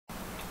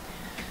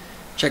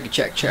Check it,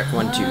 check, check.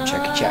 1, 2,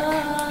 check it, check.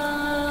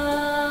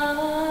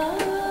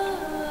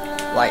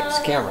 Lights,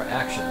 camera,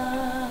 action.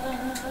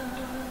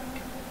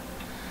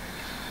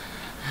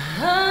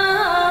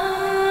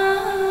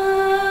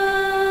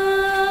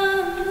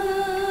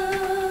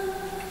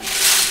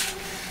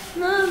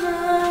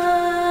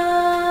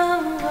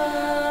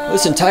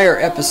 This entire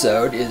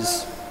episode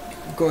is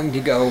going to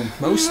go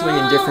mostly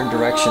in different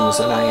directions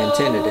than I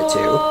intended it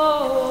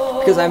to,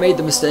 because I made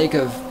the mistake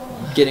of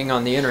getting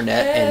on the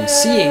internet and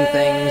seeing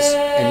things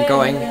and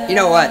going, you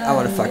know what, I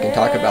want to fucking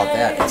talk about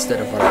that instead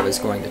of what I was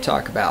going to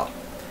talk about.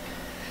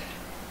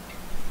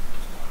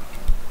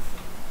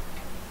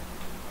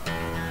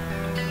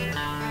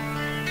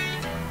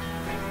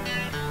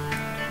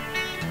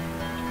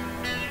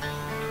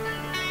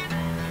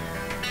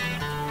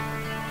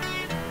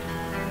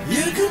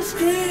 You can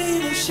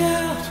scream and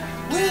shout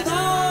with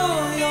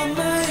all your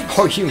might.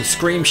 Oh, you can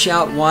scream,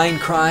 shout, whine,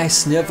 cry,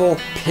 snivel,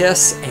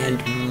 piss,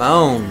 and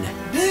moan.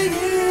 Dig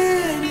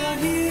in your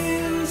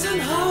heels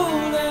and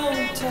hold on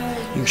tight.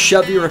 You can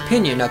shove your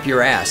opinion up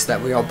your ass.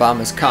 That way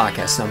Obama's cock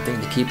has something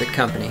to keep it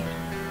company.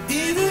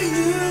 Either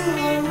you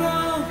are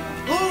wrong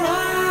or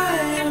I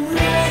am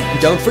right. And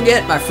don't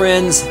forget, my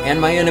friends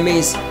and my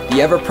enemies, the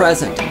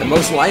ever-present, the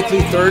most likely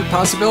third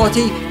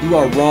possibility, you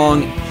are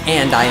wrong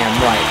and I am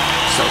right.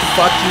 So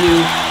fuck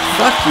you,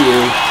 fuck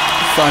you,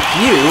 fuck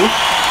you,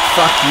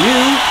 fuck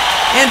you,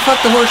 and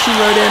fuck the horse you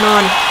rode in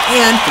on.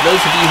 And for those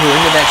of you who are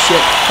into that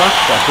shit, fuck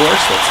the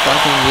horse that's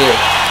fucking you.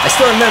 I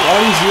still remember all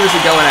these years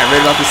ago when I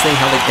read about this thing,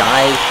 how the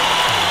guy,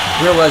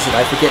 where was it?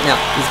 I forget now.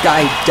 This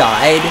guy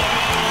died.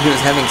 He was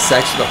having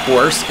sex with a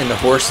horse, and the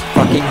horse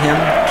fucking him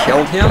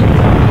killed him.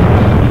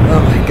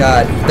 Oh my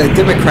god. The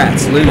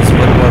Democrats lose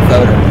one more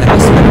voter. That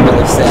must have been a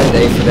really sad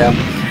day for them.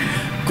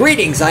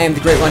 Greetings, I am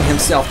the Great One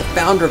himself, the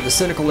founder of the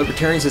Cynical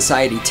Libertarian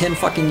Society. 10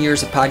 fucking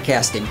years of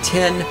podcasting.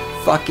 10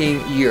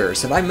 fucking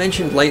years. Have I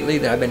mentioned lately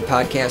that I've been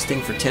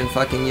podcasting for 10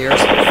 fucking years?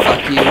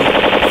 Fuck you,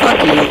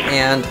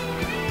 and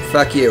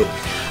fuck you.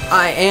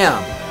 I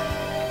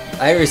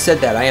already said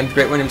that. I am the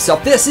Great One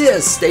himself. This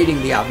is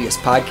Stating the Obvious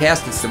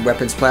Podcast. It's the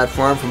weapons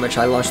platform from which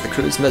I launched the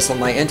cruise missile,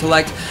 my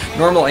intellect.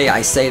 Normally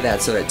I say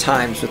that so at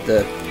times with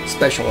the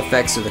special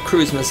effects of the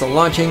cruise missile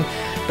launching,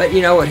 but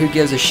you know what, who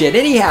gives a shit?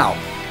 Anyhow,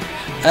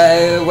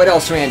 what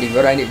else, Randy?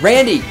 What do I need?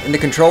 Randy in the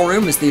control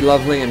room is the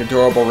lovely and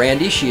adorable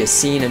Randy. She is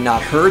seen and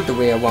not heard the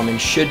way a woman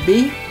should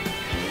be.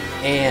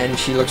 And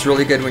she looks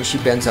really good when she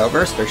bends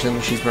over, especially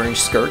when she's wearing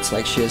skirts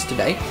like she is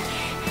today.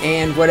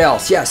 And what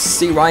else? Yes,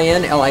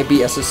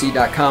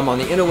 cynlibsoc.com on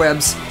the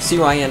interwebs,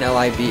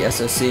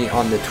 cynlibsoc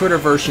on the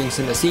Twitterverse. You can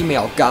send us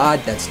email, God,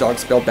 that's dog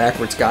spelled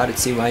backwards, God at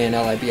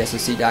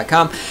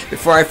cynlibsoc.com.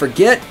 Before I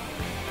forget,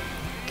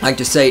 I'd like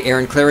to say,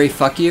 Aaron Clary,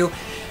 fuck you.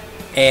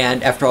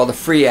 And after all the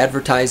free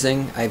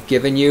advertising I've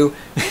given you,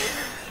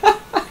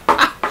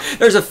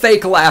 there's a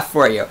fake laugh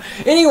for you.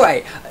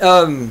 Anyway,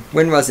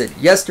 when was it?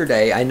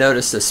 Yesterday, I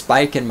noticed a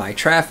spike in my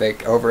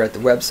traffic over at the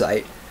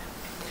website.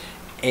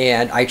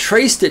 And I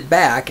traced it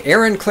back.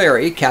 Aaron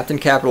Clary, Captain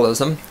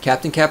Capitalism,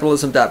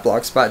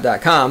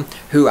 captaincapitalism.blogspot.com,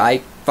 who I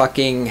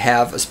fucking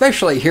have,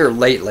 especially here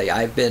lately,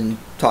 I've been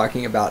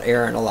talking about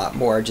Aaron a lot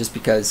more just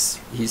because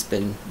he's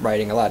been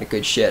writing a lot of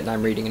good shit and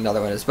I'm reading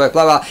another one of his book,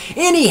 blah, blah.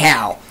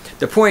 Anyhow,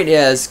 the point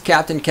is,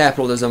 Captain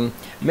Capitalism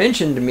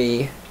mentioned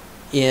me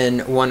in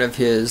one of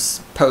his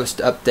post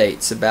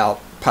updates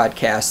about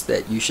podcasts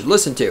that you should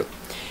listen to.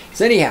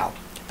 So anyhow,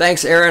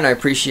 thanks Aaron, I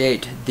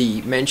appreciate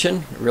the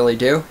mention, I really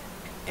do.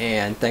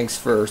 And thanks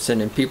for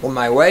sending people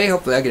my way.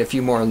 Hopefully I get a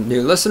few more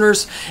new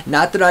listeners.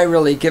 Not that I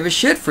really give a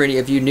shit for any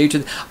of you new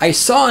to... I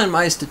saw in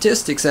my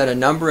statistics that a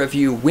number of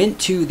you went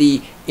to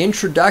the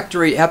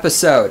introductory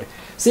episode.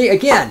 See,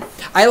 again,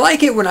 I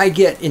like it when I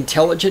get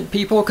intelligent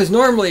people, because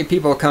normally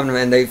people come to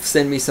me and they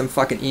send me some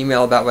fucking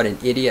email about what an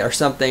idiot or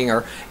something,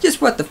 or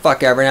just what the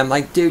fuck ever. And I'm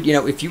like, dude, you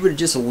know, if you would have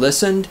just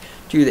listened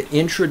to the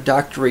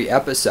introductory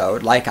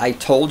episode like I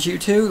told you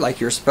to, like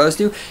you're supposed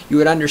to, you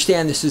would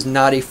understand this is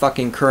not a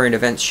fucking current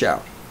events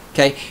show.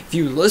 Okay, if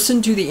you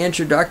listen to the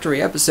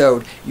introductory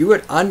episode, you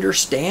would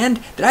understand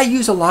that I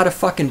use a lot of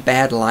fucking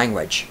bad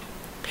language.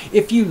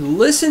 If you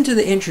listen to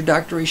the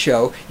introductory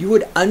show, you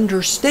would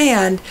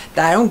understand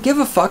that I don't give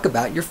a fuck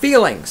about your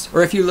feelings.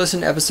 Or if you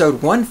listen to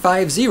episode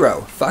 150,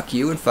 Fuck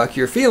You and Fuck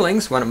Your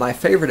Feelings, one of my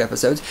favorite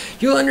episodes,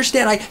 you'll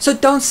understand. So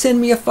don't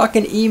send me a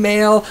fucking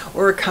email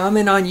or a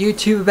comment on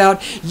YouTube about,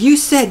 you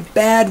said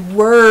bad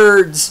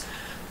words.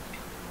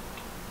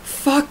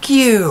 Fuck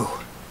you.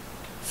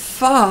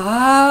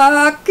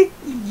 Fuck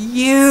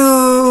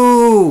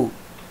you.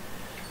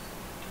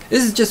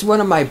 This is just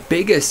one of my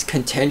biggest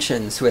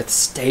contentions with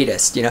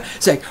statists, you know.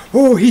 It's like,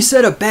 oh, he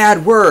said a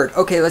bad word.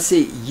 Okay, let's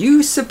see.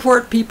 You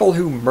support people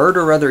who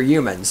murder other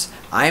humans.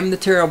 I'm the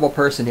terrible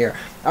person here.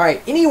 All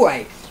right,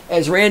 anyway,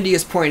 as Randy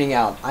is pointing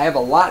out, I have a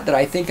lot that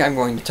I think I'm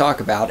going to talk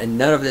about, and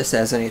none of this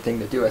has anything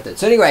to do with it.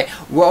 So anyway,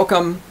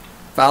 welcome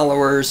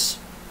followers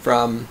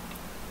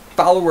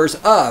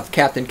of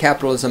Captain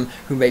Capitalism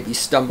who may be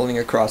stumbling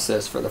across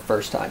this for the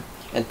first time.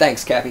 And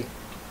thanks, Cappy.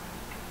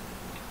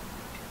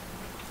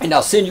 And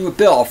I'll send you a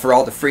bill for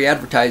all the free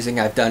advertising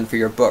I've done for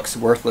your books,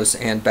 Worthless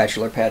and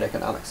Bachelor Pad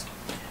Economics.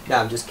 No,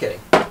 I'm just kidding.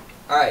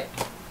 Alright.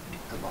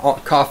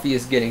 Coffee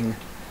is getting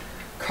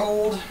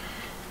cold.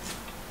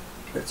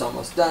 But it's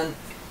almost done.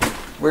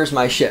 Where's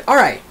my shit?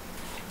 Alright.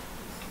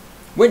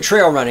 Went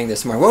trail running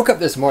this morning. Woke up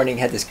this morning,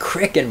 had this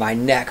crick in my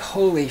neck.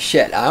 Holy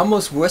shit. I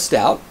almost wussed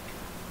out.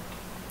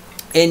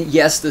 And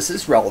yes, this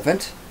is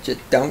relevant. Just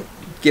don't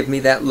give me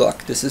that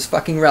look. This is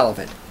fucking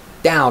relevant.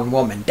 Down,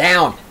 woman,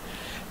 down.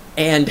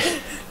 And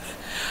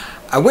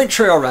I went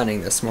trail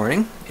running this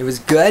morning. It was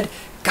good.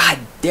 God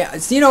damn.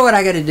 So you know what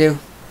I got to do?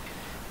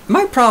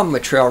 My problem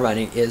with trail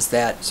running is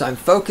that, so I'm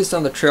focused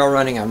on the trail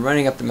running. I'm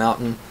running up the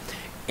mountain.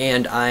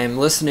 And I'm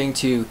listening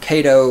to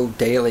Cato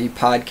Daily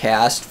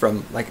podcast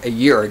from like a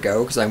year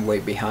ago, because I'm way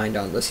behind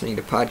on listening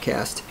to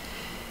podcasts.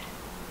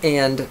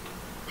 And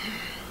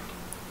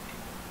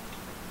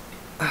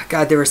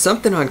God, there was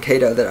something on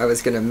Cato that I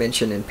was going to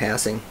mention in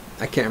passing.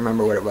 I can't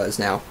remember what it was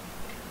now.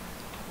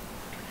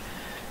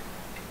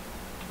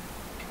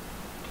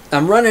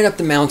 I'm running up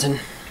the mountain,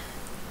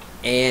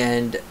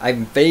 and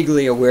I'm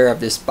vaguely aware of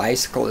this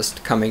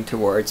bicyclist coming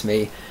towards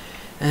me.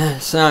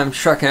 So I'm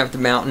trucking up the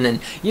mountain,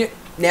 and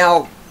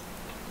now,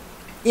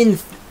 in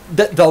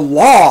the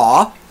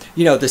law,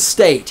 the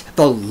state,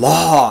 the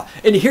law,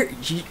 and here,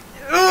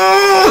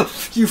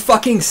 you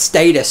fucking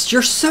statist.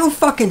 You're so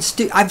fucking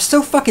I'm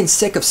so fucking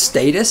sick of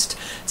statist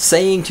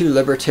saying to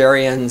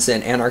libertarians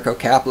and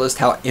anarcho-capitalists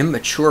how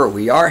immature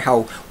we are,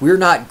 how we're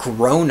not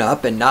grown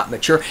up and not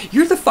mature.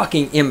 You're the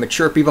fucking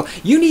immature people.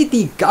 You need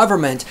the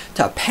government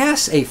to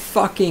pass a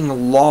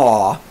fucking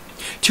law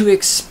to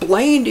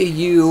explain to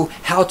you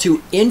how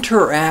to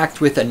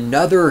interact with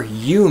another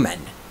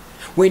human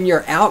when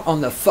you're out on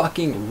the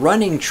fucking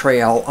running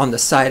trail on the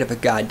side of a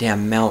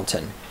goddamn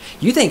mountain.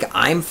 You think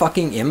I'm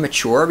fucking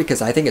immature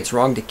because I think it's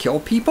wrong to kill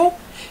people?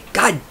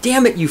 God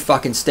damn it, you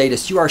fucking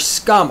statists. You are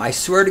scum. I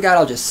swear to God,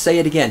 I'll just say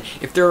it again.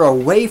 If there were a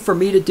way for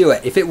me to do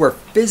it, if it were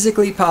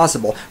physically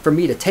possible for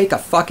me to take a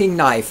fucking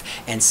knife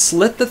and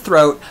slit the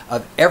throat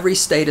of every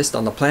statist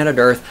on the planet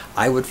Earth,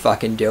 I would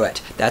fucking do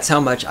it. That's how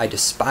much I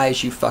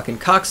despise you fucking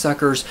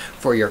cocksuckers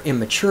for your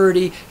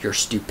immaturity, your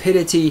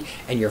stupidity,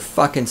 and your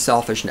fucking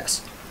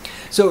selfishness.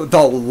 So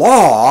the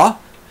law,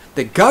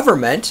 the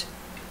government,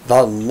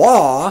 the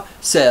law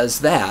says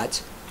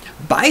that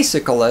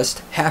bicyclists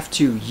have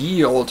to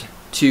yield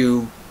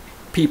to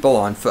people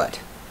on foot.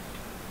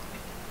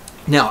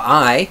 Now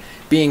I,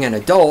 being an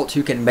adult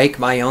who can make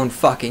my own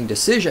fucking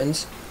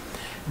decisions,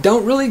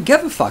 don't really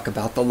give a fuck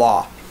about the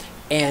law.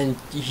 And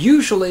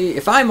usually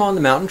if I'm on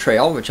the mountain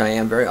trail, which I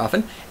am very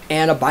often,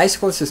 and a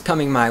bicyclist is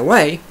coming my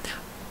way,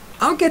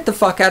 I'll get the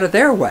fuck out of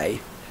their way,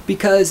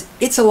 because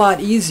it's a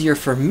lot easier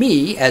for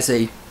me as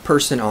a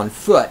person on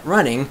foot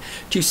running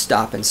to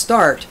stop and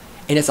start,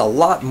 and it's a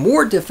lot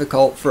more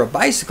difficult for a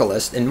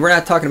bicyclist. And we're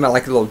not talking about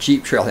like a little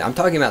Jeep trail here. I'm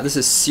talking about this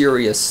is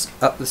serious,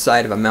 up the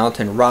side of a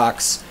mountain,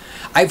 rocks.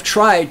 I've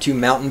tried to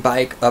mountain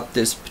bike up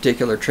this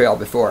particular trail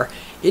before.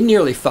 It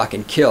nearly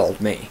fucking killed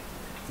me.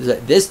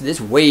 This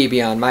is way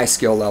beyond my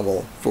skill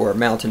level for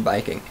mountain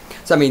biking.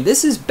 So I mean,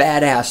 this is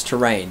badass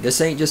terrain.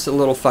 This ain't just a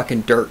little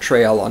fucking dirt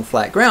trail on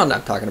flat ground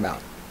I'm talking about.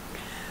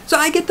 So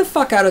I get the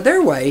fuck out of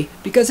their way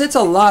because it's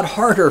a lot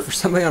harder for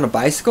somebody on a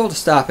bicycle to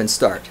stop and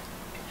start.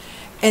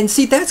 And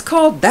see, that's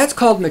called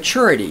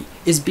maturity,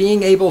 is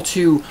being able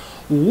to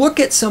look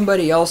at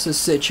somebody else's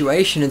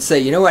situation and say,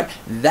 you know what,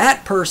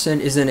 that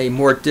person is in a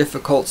more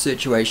difficult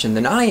situation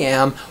than I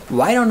am.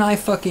 Why don't I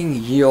fucking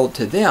yield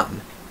to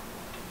them?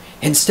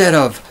 Instead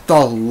of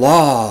the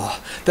law,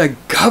 the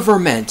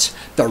government,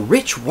 the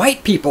rich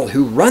white people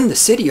who run the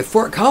city of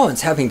Fort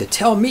Collins having to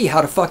tell me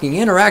how to fucking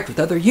interact with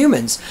other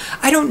humans.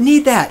 I don't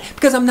need that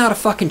because I'm not a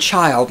fucking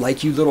child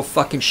like you little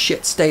fucking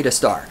shit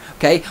statists are.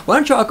 Okay? Why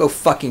don't y'all go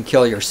fucking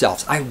kill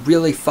yourselves? I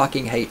really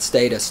fucking hate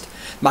statists.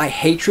 My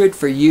hatred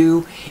for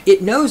you,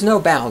 it knows no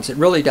bounds. It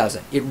really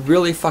doesn't. It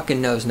really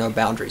fucking knows no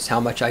boundaries.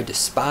 How much I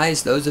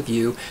despise those of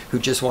you who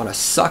just want to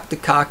suck the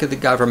cock of the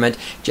government,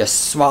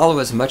 just swallow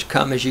as much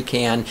cum as you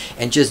can,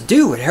 and just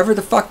do whatever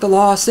the fuck the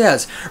law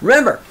says.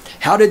 Remember,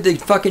 how did the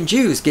fucking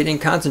Jews get in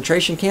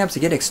concentration camps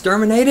and get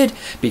exterminated?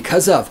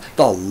 Because of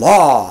the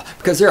law.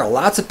 Because there are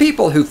lots of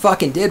people who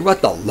fucking did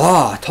what the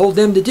law told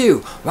them to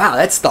do. Wow,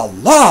 that's the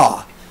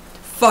law.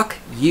 Fuck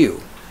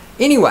you.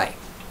 Anyway,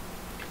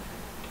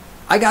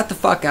 I got the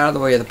fuck out of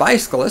the way of the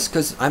bicyclist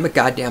because I'm a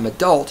goddamn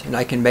adult and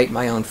I can make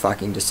my own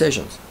fucking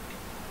decisions.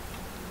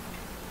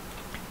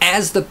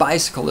 As the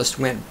bicyclist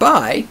went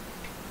by,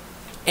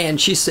 and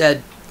she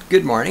said,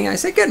 "Good morning," I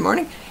said, "Good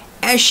morning."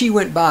 As she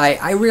went by,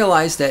 I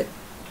realized that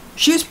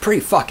she was pretty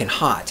fucking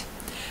hot.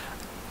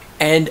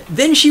 And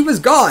then she was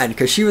gone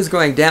because she was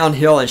going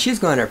downhill and she's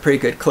going at a pretty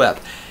good clip.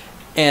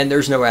 And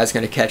there's no way I was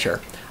going to catch her.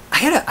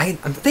 I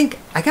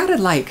gotta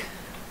like,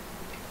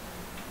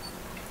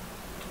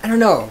 I don't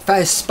know, if I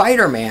was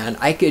Spider-Man,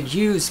 I could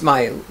use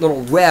my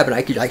little web and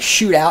I could like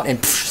shoot out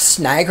and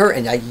snag her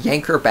and like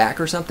yank her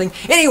back or something.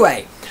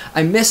 Anyway,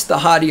 I missed the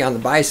hottie on the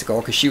bicycle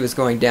because she was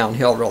going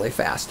downhill really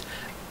fast.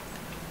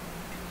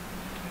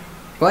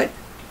 What?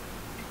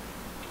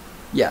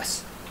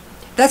 Yes.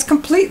 That's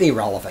completely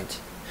irrelevant.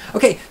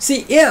 Okay,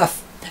 see,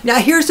 now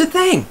here's the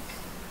thing.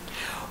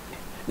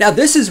 Now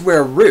this is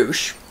where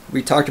Roosh,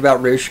 we talked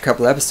about Roosh a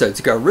couple episodes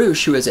ago,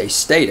 Roosh, who is a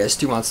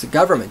statist, who wants the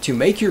government to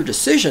make your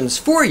decisions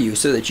for you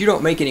so that you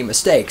don't make any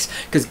mistakes,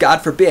 because God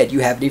forbid you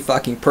have any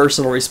fucking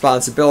personal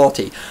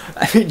responsibility.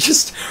 I mean,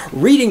 just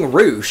reading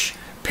Roosh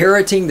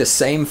parroting the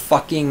same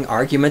fucking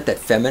argument that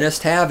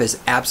feminists have is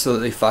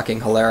absolutely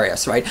fucking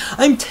hilarious, right?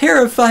 I'm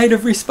terrified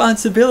of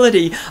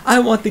responsibility. I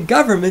want the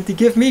government to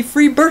give me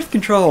free birth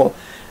control.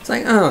 It's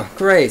like, oh,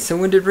 great. So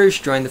when did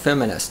Roosh join the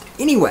feminist?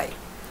 Anyway,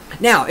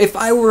 now, if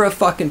I were a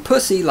fucking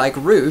pussy like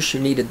Roosh, who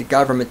needed the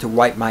government to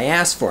wipe my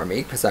ass for me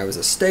because I was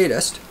a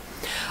statist,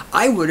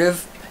 I would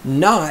have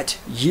not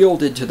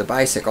yielded to the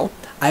bicycle.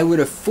 I would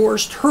have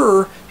forced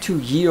her to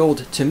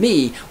yield to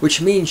me, which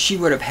means she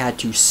would have had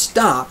to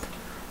stop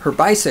her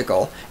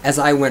bicycle as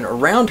I went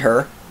around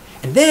her,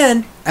 and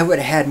then I would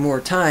have had more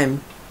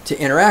time to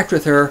interact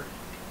with her.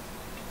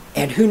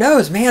 And who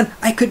knows, man,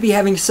 I could be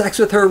having sex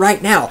with her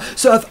right now.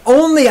 So if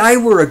only I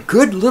were a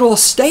good little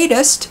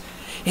statist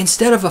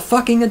instead of a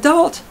fucking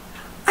adult,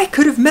 I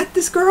could have met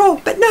this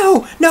girl. But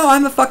no,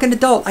 I'm a fucking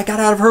adult. I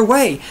got out of her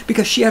way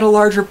because she had a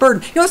larger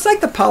burden. You know, it's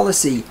like the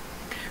policy,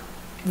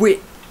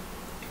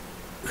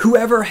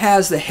 whoever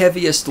has the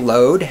heaviest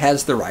load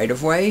has the right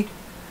of way,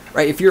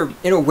 right? If you're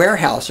in a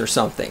warehouse or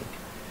something,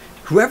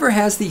 whoever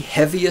has the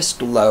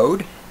heaviest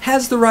load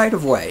has the right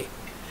of way.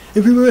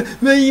 If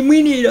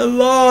we need a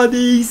law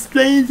that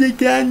explains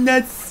again,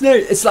 that's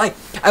it. It's like,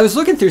 I was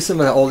looking through some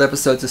of the old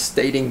episodes of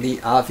Stating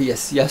the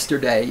Obvious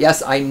yesterday.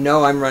 Yes, I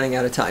know I'm running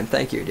out of time.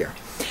 Thank you, dear.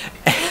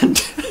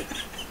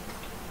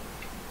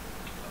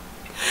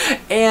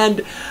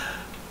 And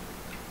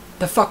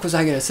the fuck was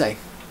I going to say?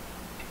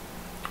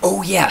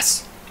 Oh,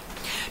 yes.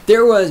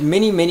 There was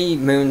many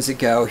moons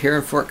ago here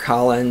in Fort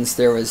Collins,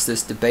 there was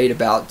this debate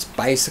about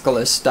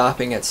bicyclists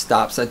stopping at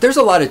stop signs. There's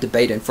a lot of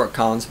debate in Fort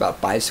Collins about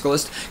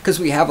bicyclists because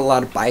we have a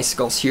lot of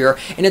bicycles here,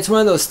 and it's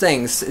one of those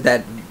things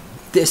that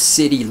this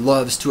city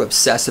loves to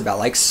obsess about,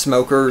 like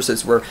smokers,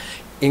 as we're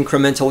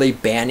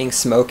incrementally banning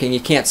smoking. You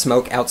can't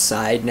smoke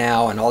outside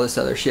now and all this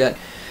other shit.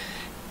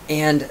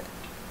 And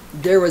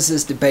there was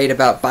this debate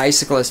about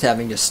bicyclists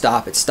having to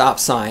stop at stop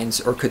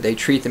signs, or could they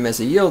treat them as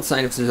a yield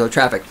sign if there's no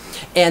traffic.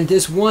 And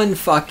this one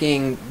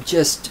fucking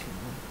just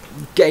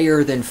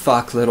gayer than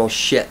fuck little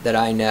shit that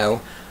I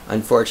know,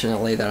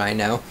 unfortunately that I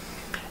know,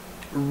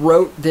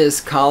 wrote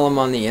this column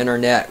on the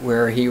internet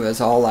where he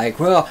was all like,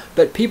 well,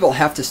 but people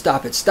have to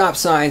stop at stop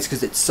signs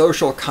because it's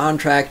social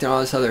contract and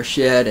all this other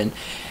shit. And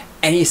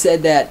he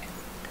said that,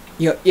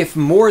 you know, if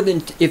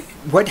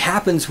what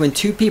happens when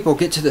two people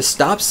get to the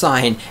stop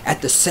sign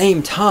at the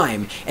same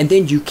time and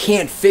then you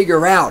can't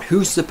figure out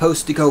who's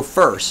supposed to go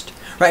first,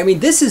 right? I mean,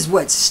 this is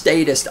what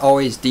statists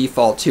always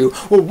default to.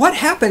 Well, what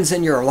happens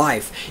in your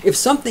life if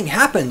something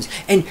happens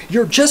and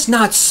you're just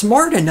not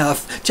smart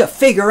enough to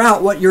figure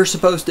out what you're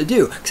supposed to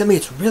do? Because, I mean,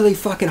 it's really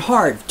fucking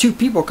hard. If two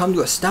people come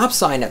to a stop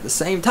sign at the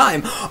same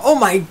time, oh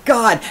my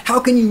God, how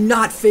can you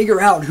not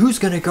figure out who's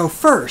going to go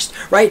first,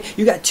 right?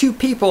 You got two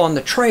people on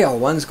the trail.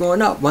 One's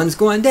going up, one's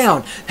going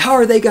down. How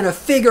are they going to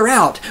figure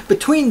out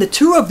between the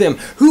two of them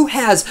who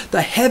has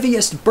the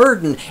heaviest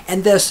burden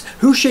and this,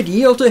 who should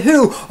yield to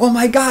who? Oh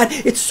my God,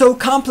 it's so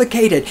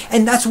complicated.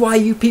 And that's why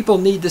you people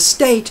need the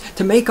state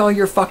to make all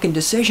your fucking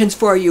decisions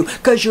for you,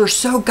 because you're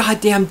so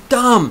goddamn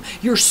dumb.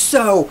 You're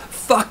so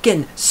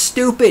fucking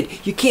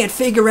stupid. You can't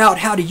figure out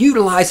how to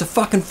utilize a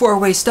fucking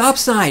four-way stop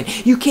sign.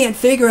 You can't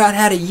figure out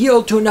how to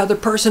yield to another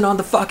person on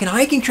the fucking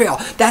hiking trail.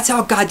 That's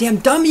how goddamn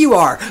dumb you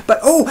are. But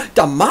oh,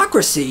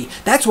 democracy,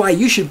 that's why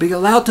you should be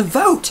allowed to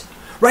vote,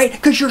 right?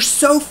 Because you're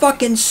so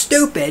fucking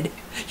stupid.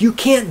 You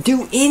can't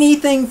do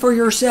anything for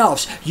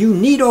yourselves. You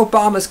need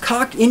Obama's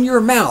cock in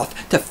your mouth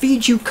to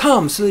feed you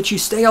cum so that you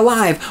stay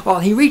alive while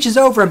he reaches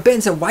over and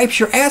bends and wipes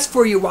your ass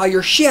for you while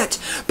you're shit.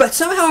 But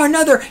somehow or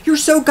another, you're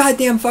so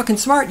goddamn fucking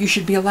smart, you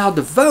should be allowed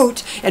to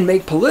vote and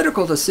make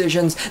political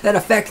decisions that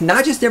affect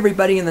not just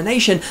everybody in the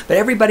nation, but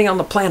everybody on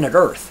the planet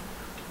Earth.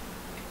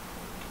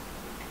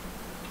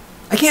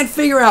 I can't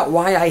figure out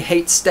why I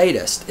hate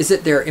statists. Is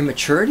it their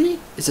immaturity?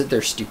 Is it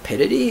their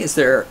stupidity? Is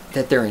it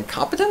their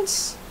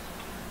incompetence?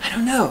 I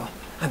don't know.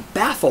 I'm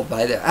baffled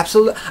by that.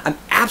 I'm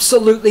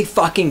absolutely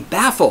fucking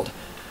baffled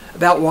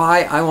about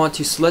why I want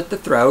to slit the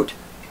throat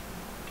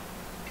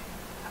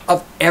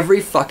of every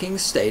fucking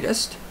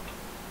statist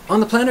on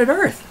the planet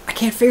Earth. I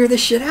can't figure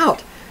this shit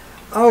out.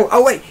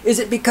 Oh wait, is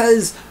it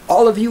because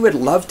all of you would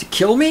love to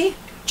kill me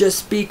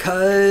just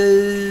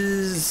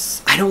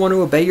because I don't want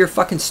to obey your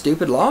fucking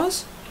stupid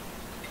laws?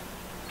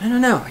 I don't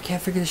know. I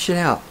can't figure this shit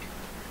out.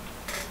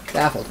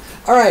 Baffled.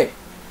 All right,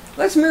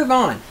 let's move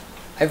on.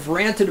 I've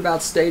ranted about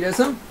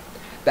statism.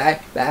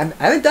 I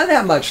haven't done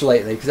that much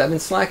lately because I've been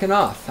slacking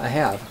off. I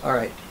have. All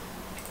right.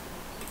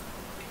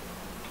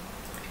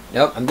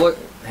 Nope.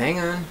 Hang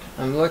on.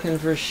 I'm looking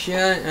for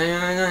shit.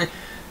 I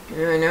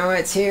know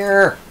it's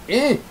here.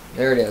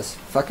 There it is.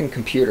 Fucking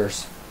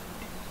computers.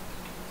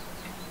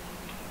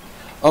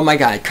 Oh my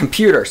God,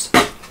 computers.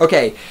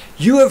 Okay,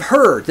 you have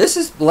heard, this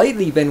has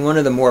lately been one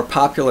of the more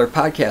popular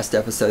podcast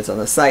episodes on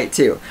the site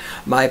too.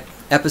 My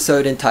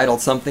episode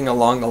entitled something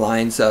along the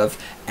lines of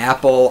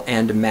Apple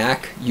and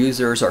Mac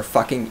users are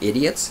fucking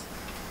idiots,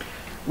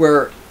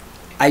 where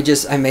I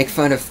make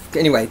fun of,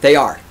 anyway, they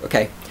are,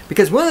 okay?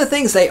 Because one of the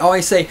things they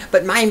always say,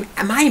 but my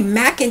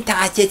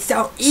Macintosh, it's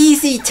so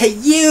easy to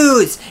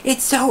use.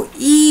 It's so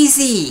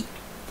easy.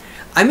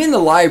 I'm in the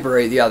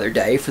library the other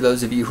day. For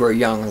those of you who are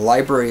young, the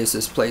library is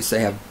this place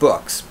they have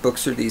books.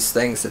 Books are these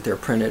things that they're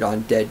printed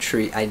on dead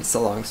tree. It's a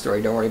long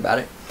story. Don't worry about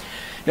it.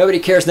 Nobody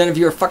cares. None of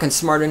you are fucking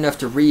smart enough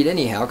to read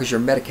anyhow because you're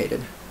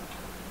medicated.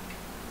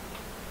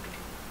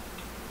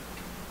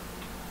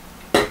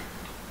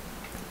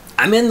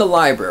 I'm in the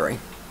library.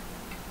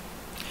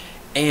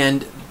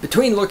 And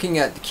between looking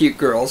at the cute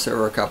girls, there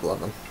were a couple of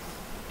them.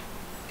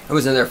 I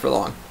wasn't there for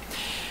long.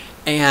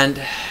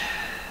 And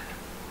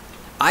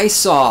I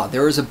saw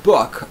there was a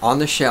book on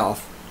the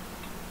shelf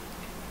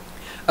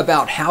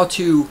about how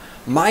to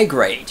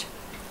migrate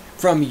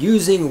from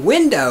using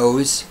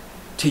Windows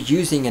to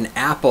using an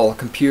Apple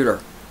computer.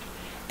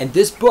 And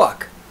this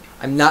book,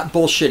 I'm not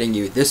bullshitting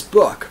you, this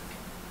book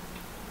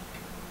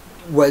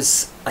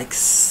was like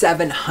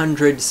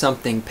 700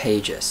 something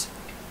pages.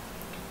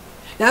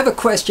 Now I have a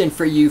question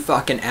for you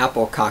fucking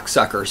Apple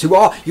cocksuckers you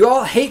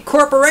all hate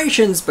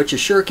corporations, but you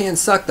sure can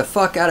suck the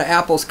fuck out of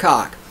Apple's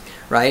cock,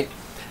 right?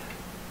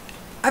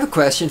 I have a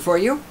question for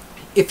you.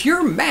 If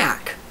your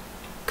Mac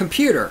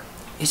computer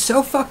is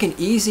so fucking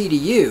easy to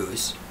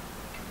use,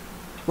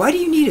 why do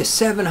you need a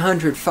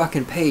 700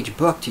 fucking page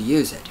book to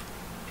use it?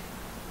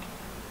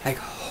 Like,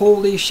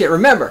 holy shit.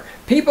 Remember,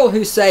 people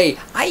who say,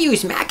 I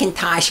use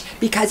Macintosh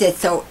because it's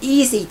so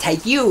easy to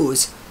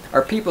use,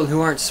 are people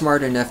who aren't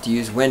smart enough to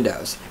use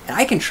Windows. And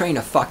I can train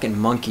a fucking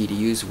monkey to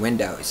use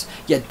Windows.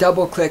 You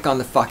double click on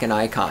the fucking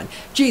icon.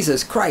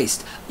 Jesus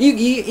Christ.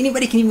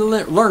 Anybody can even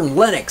learn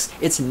Linux.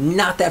 It's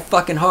not that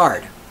fucking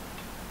hard.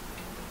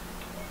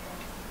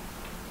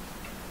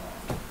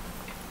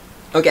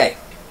 Okay.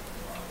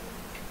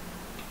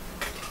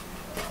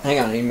 Hang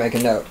on, I need to make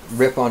a note.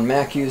 Rip on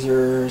Mac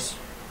users.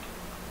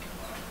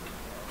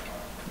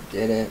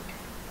 Did it.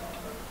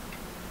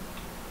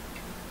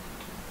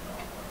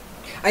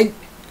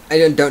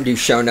 I don't do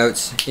show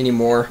notes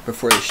anymore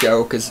before the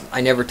show because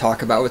I never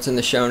talk about what's in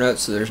the show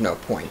notes, so there's no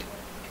point.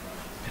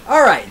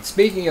 Alright,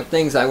 speaking of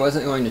things I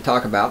wasn't going to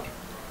talk about.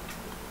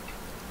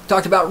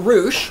 Talked about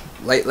Roosh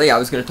lately. I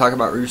was going to talk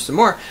about Roosh some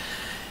more.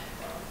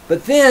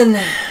 But then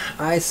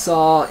I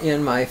saw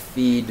in my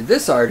feed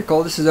this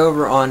article. This is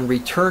over on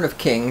Return of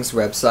Kings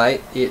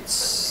website.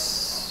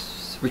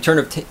 It's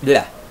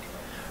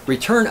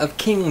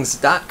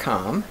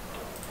returnofkings.com.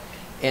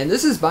 And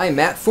this is by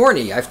Matt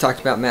Forney. I've talked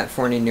about Matt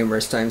Forney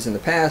numerous times in the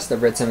past.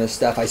 I've read some of his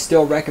stuff. I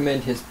still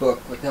recommend his book.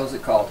 What the hell is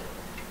it called?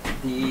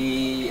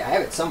 I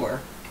have it somewhere.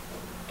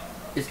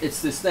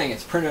 It's this thing.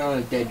 It's printed on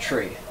a dead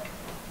tree.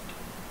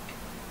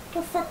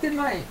 What the fuck did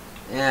my...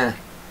 Yeah.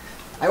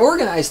 I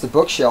organized the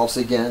bookshelves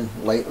again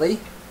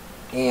lately.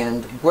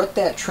 And what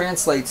that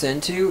translates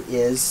into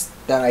is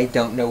that I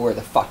don't know where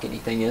the fuck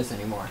anything is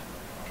anymore.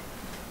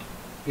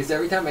 Because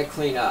every time I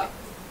clean up,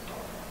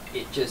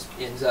 it just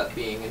ends up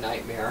being a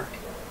nightmare.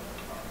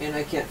 And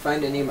I can't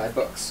find any of my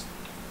books.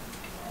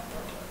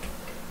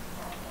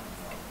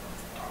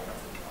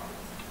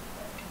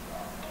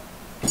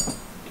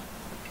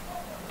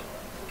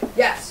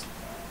 Yes!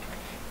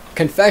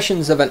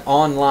 Confessions of an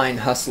Online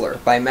Hustler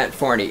by Matt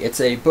Forney. It's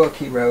a book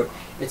he wrote.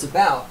 It's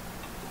about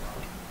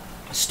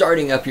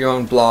starting up your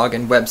own blog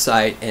and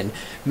website and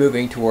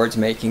moving towards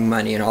making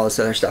money and all this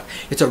other stuff.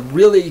 It's a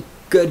really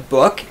good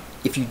book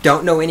if you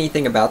don't know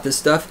anything about this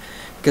stuff,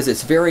 because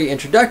it's very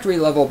introductory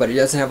level, but it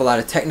doesn't have a lot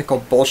of technical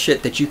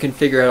bullshit that you can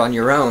figure out on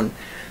your own.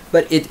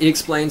 But it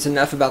explains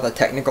enough about the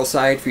technical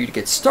side for you to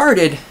get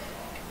started.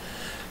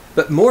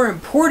 But more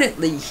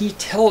importantly, he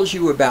tells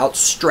you about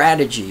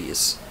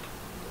strategies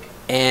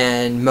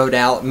and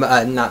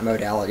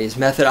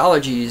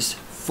methodologies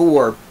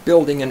for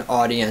building an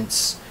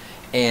audience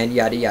and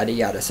yada yada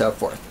yada, so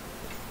forth.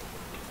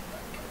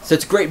 So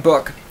it's a great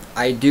book.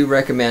 I do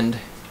recommend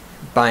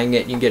buying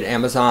it. You can get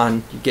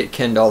Amazon, you get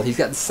Kindle. He's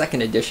got the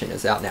second edition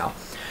is out now.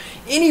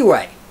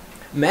 Anyway,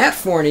 Matt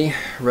Forney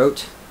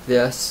wrote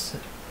this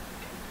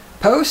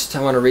post.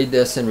 I want to read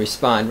this and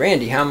respond.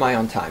 Randy, how am I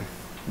on time?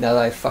 Now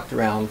that I've fucked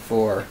around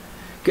for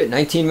good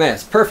 19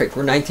 minutes. Perfect.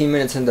 We're 19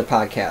 minutes into the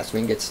podcast. We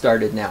can get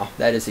started now.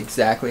 That is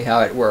exactly how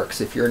it works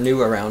if you're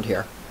new around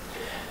here.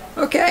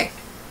 Okay.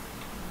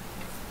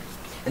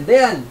 And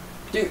then,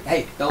 dude,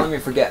 hey, don't let me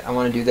forget. I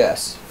want to do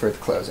this for the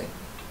closing.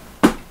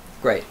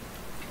 Great.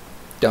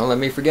 Don't let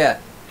me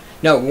forget.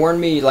 No, warn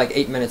me like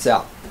 8 minutes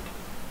out.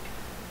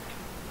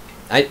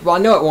 I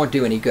know it won't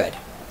do any good.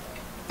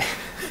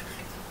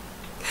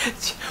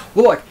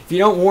 Well, look, if you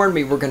don't warn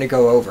me, we're going to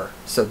go over.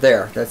 So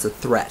there, that's a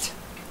threat.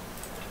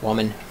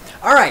 Woman.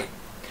 All right.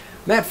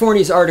 Matt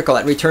Forney's article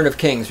at Return of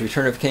Kings,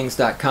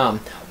 returnofkings.com.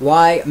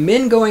 Why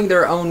men going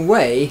their own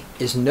way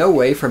is no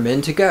way for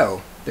men to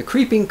go. The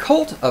creeping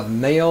cult of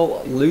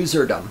male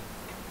loserdom.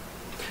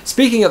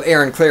 Speaking of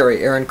Aaron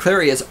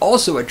Clarey has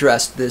also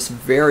addressed this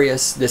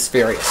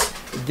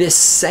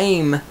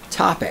same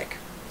topic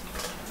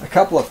a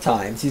couple of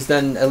times. He's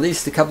done at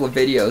least a couple of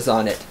videos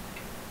on it,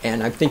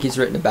 and I think he's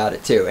written about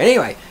it too.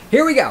 Anyway,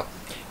 here we go.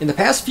 In the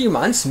past few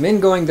months, Men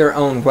Going Their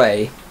Own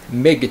Way,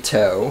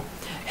 MGTOW,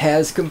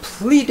 has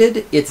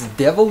completed its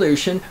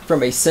devolution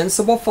from a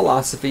sensible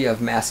philosophy of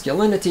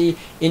masculinity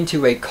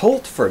into a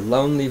cult for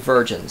lonely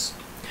virgins.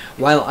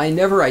 While I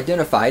never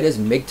identified as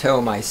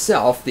MGTOW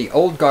myself, the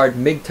old guard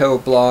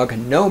MGTOW blog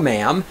No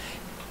Ma'am,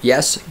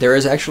 yes, there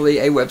is actually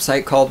a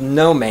website called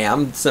No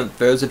Ma'am.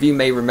 Those of you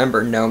may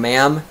remember No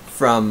Ma'am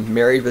from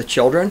Married with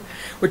Children,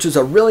 which was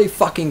a really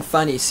fucking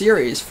funny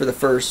series for the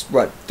first,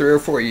 3 or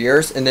 4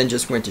 years, and then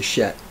just went to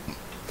shit.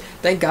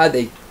 Thank God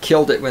they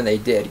killed it when they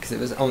did, because it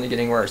was only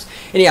getting worse.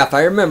 Anyhow, if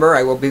I remember,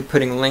 I will be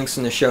putting links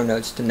in the show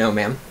notes to No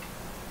Ma'am.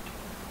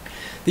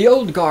 The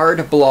old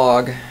guard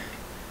blog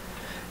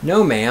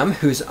No Ma'am,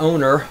 whose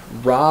owner,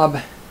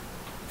 Rob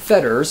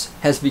Fetters,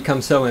 has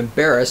become so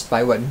embarrassed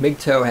by what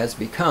MGTOW has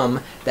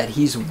become that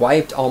he's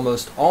wiped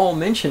almost all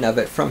mention of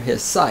it from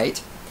his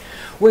site,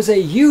 was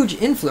a huge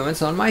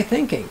influence on my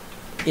thinking.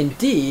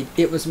 Indeed,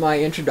 it was my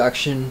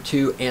introduction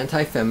to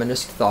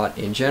anti-feminist thought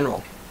in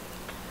general.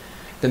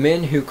 The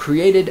men who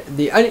created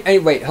the...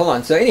 wait, hold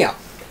on. So anyhow,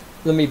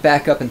 let me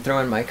back up and throw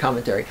in my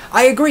commentary.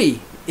 I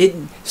agree.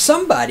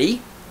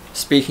 Somebody,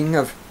 speaking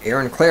of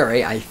Aaron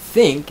Clarey, I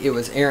think it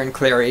was Aaron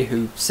Clarey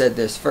who said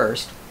this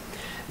first.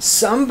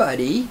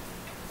 Somebody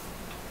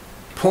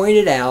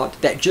pointed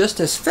out that just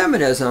as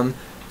feminism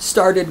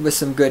started with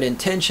some good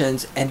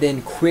intentions and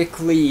then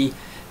quickly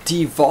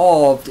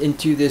devolved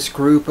into this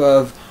group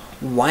of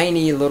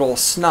whiny little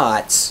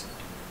snots,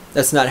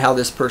 that's not how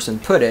this person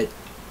put it,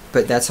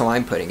 but that's how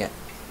I'm putting it.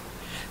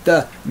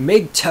 The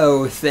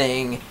MGTOW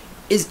thing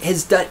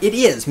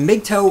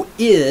MGTOW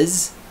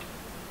is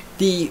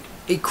the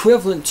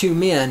equivalent to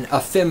men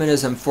of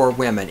feminism for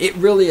women. It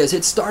really is.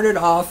 It started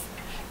off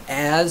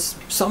as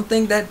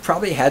something that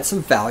probably had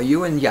some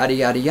value and yada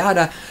yada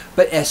yada,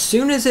 but as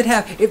soon as it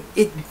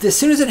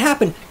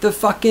happened, the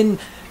fucking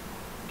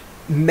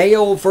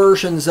male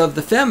versions of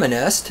the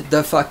feminist,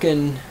 the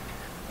fucking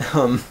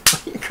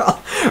what do you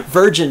call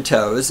virgin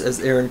toes,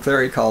 as Aaron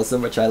Clarey calls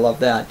them, which I love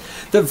that.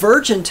 The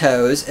virgin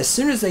toes, as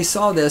soon as they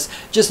saw this,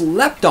 just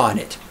leapt on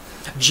it.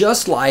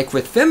 Just like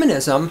with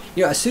feminism,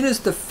 as soon as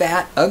the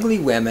fat, ugly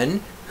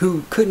women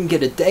who couldn't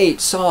get a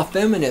date saw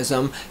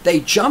feminism, they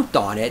jumped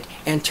on it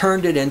and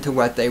turned it into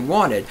what they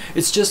wanted.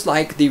 It's just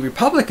like the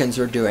Republicans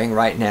are doing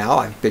right now.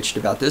 I've bitched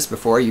about this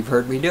before. You've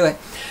heard me do it.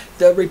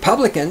 The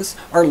Republicans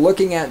are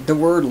looking at the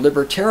word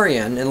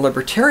libertarian and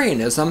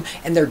libertarianism,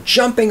 and they're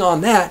jumping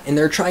on that, and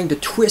they're trying to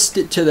twist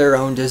it to their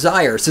own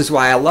desires. This is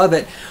why I love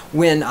it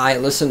when I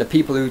listen to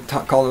people who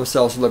call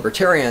themselves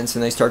libertarians,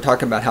 and they start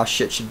talking about how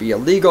shit should be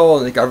illegal,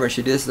 and the government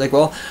should do this. It's like,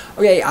 well,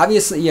 okay,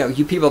 obviously,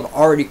 you people have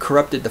already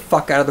corrupted the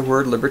fuck out of the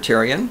word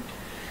libertarian,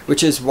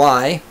 which is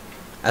why,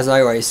 as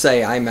I always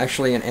say, I'm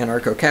actually an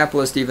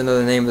anarcho-capitalist, even though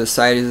the name of the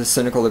society is a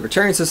cynical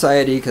libertarian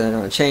society, because I don't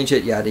want to change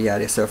it, yada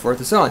yada, so forth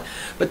and so on.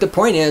 But the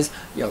point is,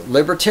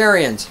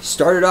 libertarians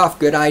started off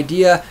good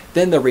idea,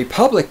 then the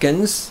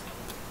Republicans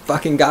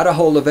fucking got a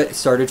hold of it,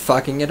 started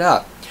fucking it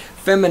up.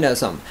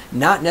 Feminism,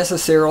 not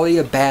necessarily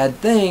a bad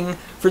thing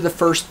for the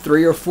first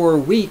 3 or 4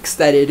 weeks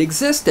that it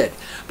existed,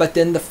 but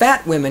then the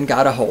fat women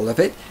got a hold of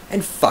it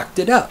and fucked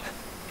it up.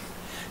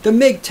 The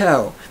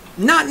MGTOW,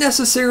 not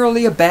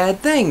necessarily a bad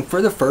thing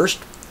for the first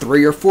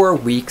 3 or 4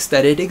 weeks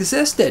that it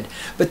existed.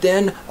 But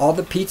then all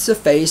the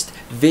pizza-faced,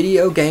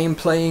 video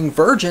game-playing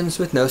virgins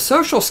with no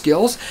social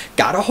skills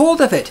got a hold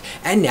of it,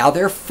 and now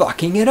they're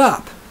fucking it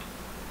up.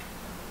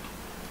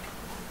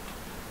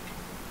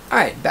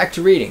 Alright, back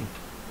to reading.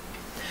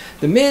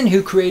 The men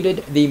who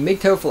created the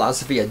MGTOW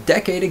philosophy a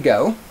decade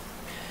ago,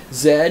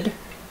 Zed,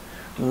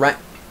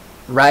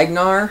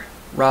 Ragnar,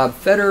 Rob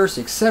Fetters,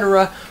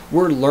 etc.,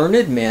 were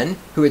learned men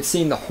who had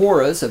seen the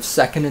horrors of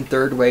second and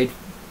third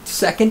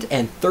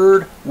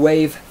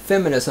wave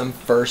feminism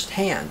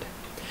firsthand.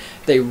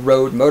 They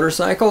rode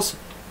motorcycles.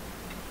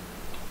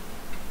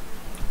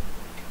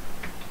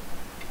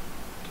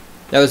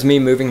 That was me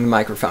moving the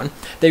microphone.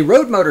 They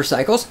rode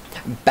motorcycles,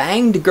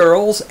 banged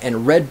girls,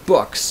 and read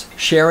books,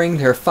 sharing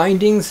their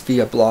findings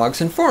via blogs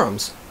and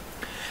forums.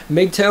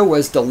 MGTOW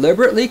was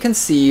deliberately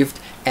conceived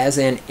as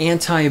an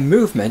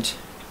anti-movement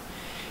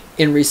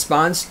in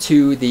response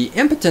to the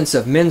impotence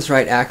of men's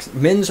rights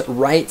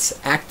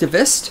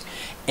activists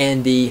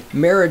and the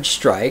marriage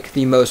strike.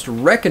 The most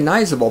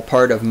recognizable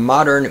part of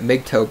modern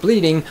MGTOW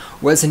bleeding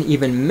wasn't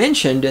even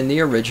mentioned in the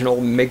original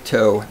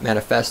MGTOW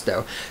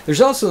manifesto. There's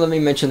also, let me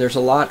mention,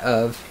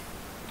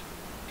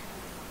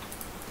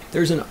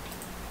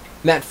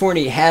 Matt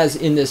Forney has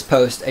in this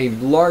post a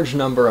large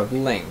number of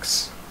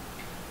links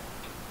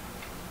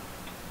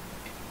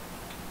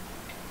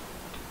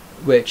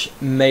which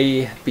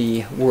may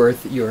be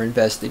worth your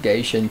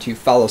investigation to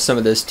follow some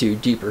of this to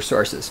deeper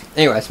sources.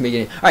 Anyway, that's me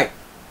getting... Alright.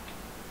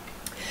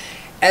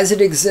 As it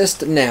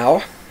exists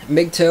now,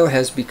 MGTOW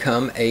has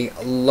become a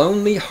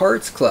lonely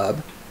hearts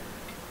club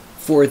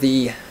for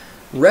the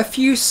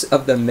refuse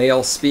of the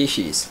male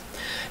species.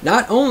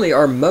 Not only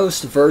are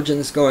most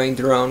virgins going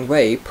their own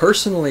way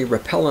personally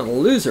repellent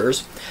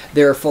losers,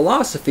 their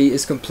philosophy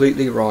is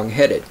completely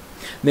wrong-headed.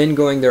 Men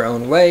going their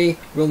own way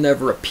will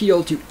never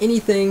appeal to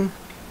anything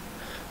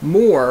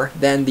more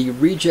than the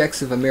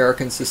rejects of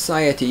American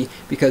society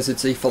because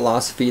it's a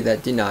philosophy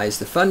that denies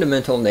the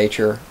fundamental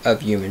nature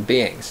of human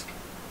beings.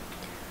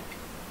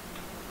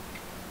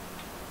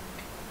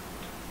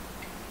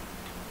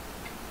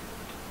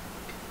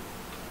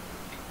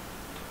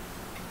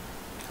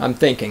 I'm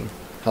thinking.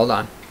 Hold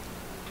on.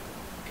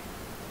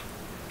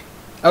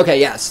 Okay,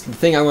 yes. The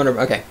thing I want to...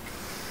 Okay.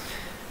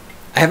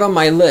 I have on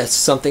my list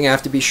something I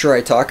have to be sure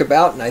I talk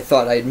about, and I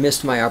thought I'd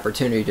missed my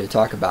opportunity to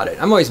talk about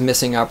it. I'm always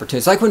missing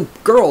opportunities. Like when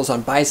girls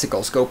on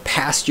bicycles go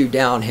past you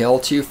downhill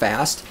too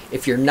fast.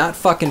 If you're not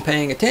fucking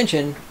paying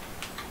attention,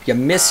 you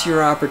miss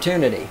your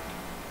opportunity.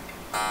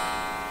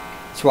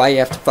 That's why you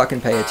have to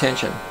fucking pay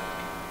attention.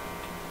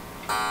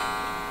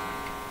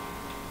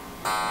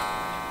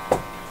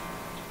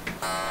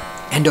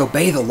 And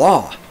obey the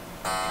law.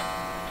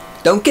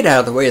 Don't get out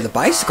of the way of the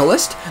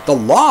bicyclist. The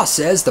law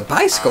says the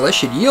bicyclist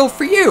should yield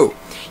for you.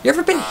 You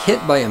ever been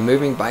hit by a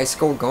moving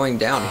bicycle going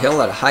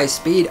downhill at a high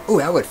speed? Oh,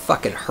 that would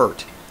fucking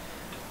hurt.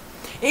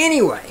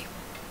 Anyway,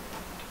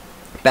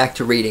 back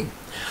to reading.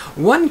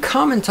 One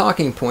common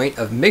talking point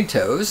of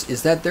MGTOWs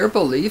is that their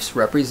beliefs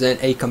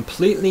represent a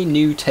completely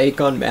new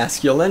take on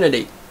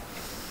masculinity.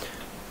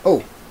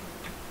 Oh.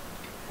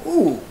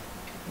 Ooh.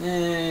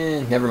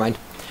 Never mind.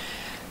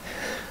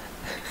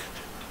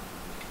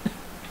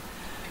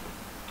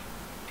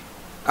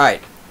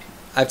 Alright,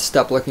 I have to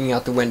stop looking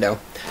out the window.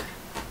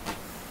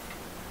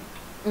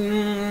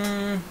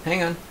 Hang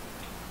on.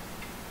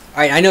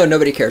 Alright, I know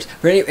nobody cares.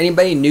 For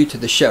anybody new to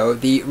the show,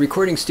 the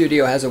recording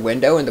studio has a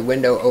window, and the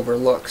window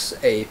overlooks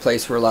a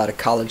place where a lot of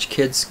college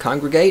kids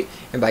congregate.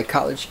 And by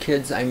college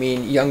kids, I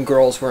mean young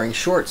girls wearing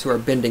shorts who are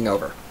bending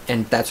over.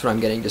 And that's what I'm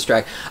getting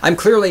distracted. I'm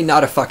clearly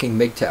not a fucking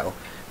MGTOW.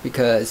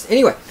 Because,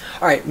 anyway,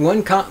 alright,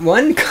 one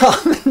common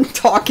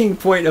talking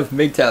point of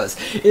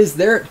MGTOWs is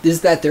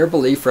that their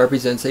belief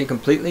represents a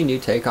completely new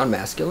take on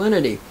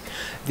masculinity.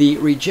 The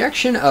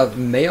rejection of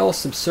male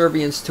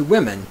subservience to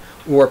women,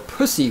 or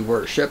pussy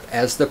worship,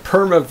 as the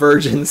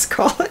Permavirgins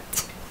call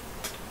it.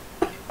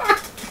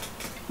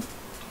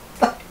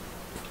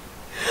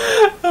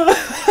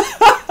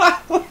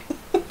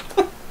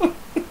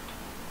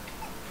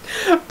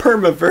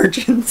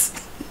 Permavirgins.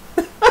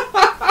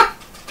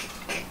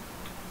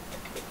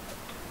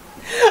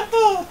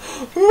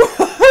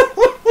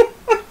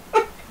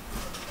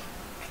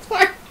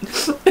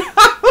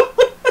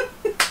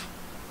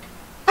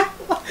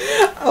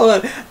 Hold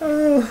on.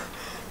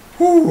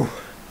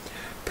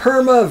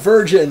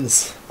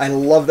 Permavirgins. I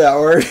love that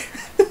word.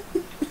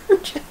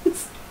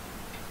 Virgins.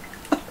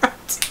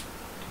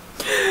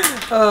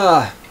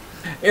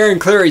 Aaron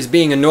Cleary's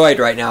being annoyed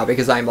right now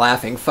because I'm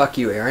laughing. Fuck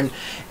you, Aaron.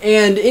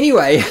 And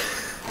anyway,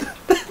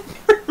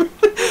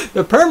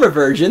 the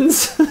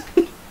Permavirgins.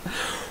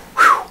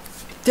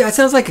 Dude, that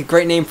sounds like a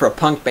great name for a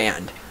punk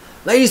band.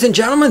 Ladies and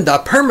gentlemen, the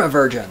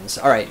Permavirgins.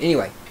 Alright,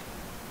 anyway.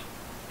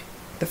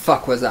 The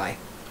fuck was I?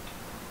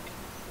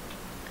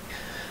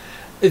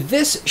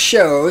 This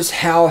shows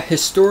how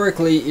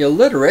historically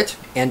illiterate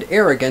and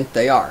arrogant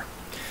they are.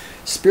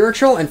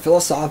 Spiritual and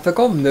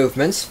philosophical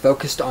movements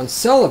focused on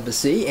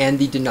celibacy and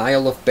the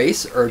denial of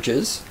base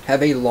urges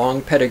have a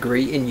long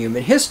pedigree in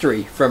human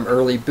history, from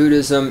early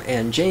Buddhism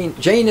and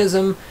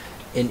Jainism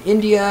in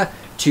India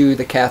to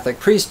the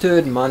Catholic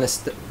priesthood,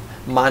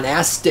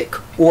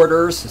 monastic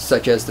orders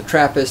such as the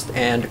Trappists,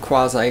 and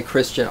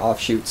quasi-Christian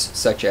offshoots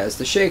such as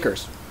the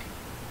Shakers.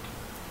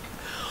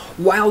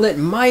 While it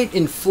might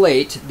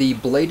inflate the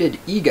bloated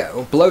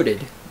ego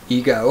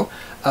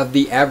of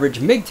the average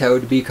MGTOW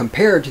to be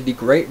compared to the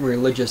great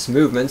religious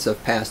movements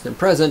of past and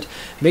present,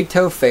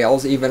 MGTOW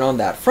fails even on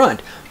that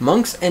front.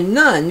 Monks and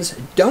nuns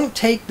don't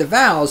take the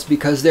vows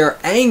because they're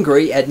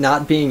angry at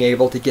not being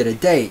able to get a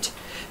date.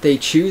 They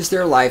choose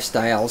their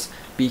lifestyles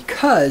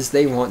because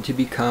they want to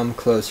become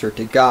closer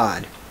to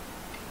God.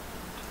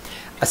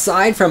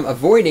 Aside from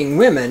avoiding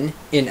women,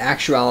 in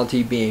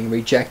actuality being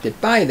rejected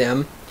by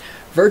them,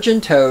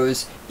 Virgin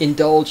toes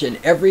indulge in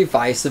every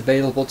vice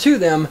available to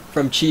them,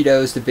 from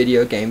Cheetos to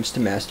video games to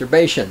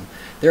masturbation.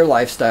 Their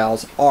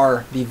lifestyles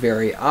are the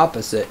very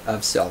opposite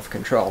of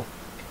self-control.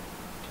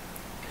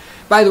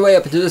 By the way,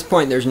 up to this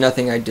point, there's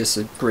nothing I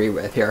disagree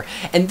with here.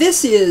 And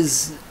this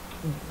is...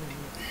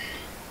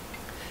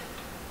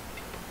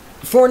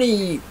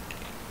 Forney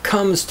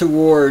comes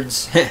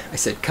towards... I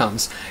said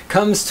comes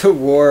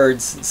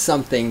towards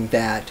something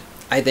that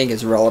I think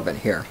is relevant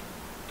here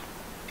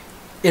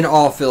in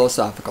all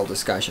philosophical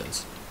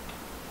discussions,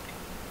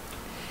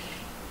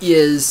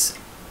 is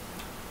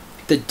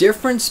the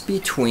difference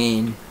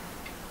between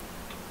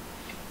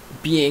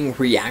being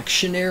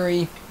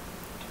reactionary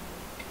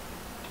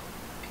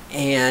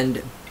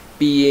and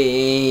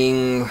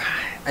being...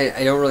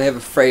 I don't really have a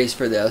phrase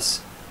for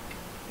this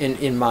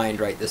in mind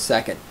right this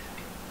second.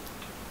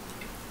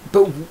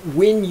 But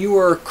when you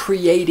are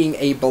creating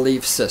a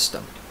belief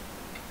system,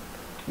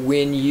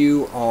 when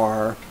you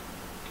are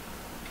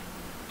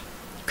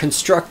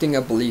constructing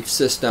a belief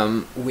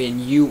system, when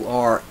you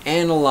are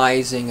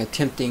analyzing,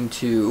 attempting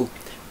to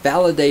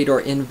validate or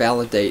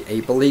invalidate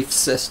a belief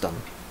system,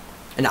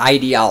 an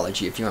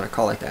ideology, if you want to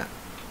call it that.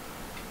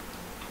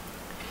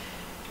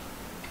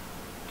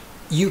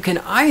 You can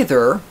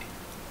either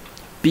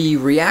be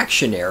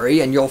reactionary,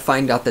 and you'll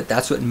find out that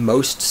that's what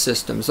most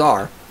systems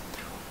are,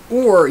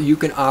 or you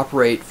can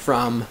operate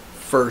from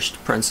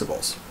first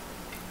principles.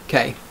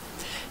 Okay?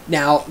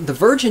 Now, the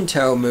virgin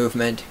toe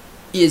movement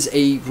is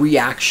a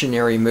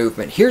reactionary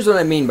movement. Here's what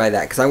I mean by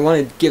that, because I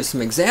want to give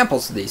some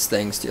examples of these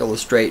things to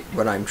illustrate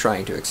what I'm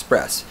trying to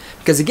express.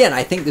 Because again,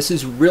 I think this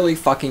is really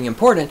fucking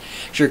important.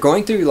 As you're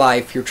going through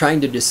life, you're trying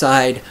to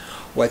decide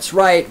what's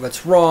right,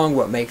 what's wrong,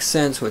 what makes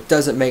sense, what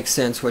doesn't make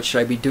sense, what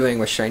should I be doing,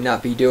 what should I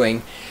not be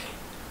doing.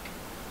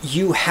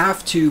 You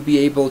have to be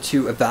able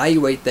to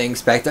evaluate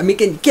things back. I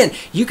mean, again,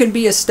 you can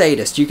be a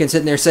statist. You can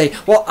sit there and say,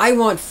 well, I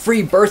want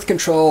free birth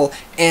control,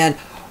 and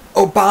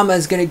Obama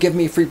is going to give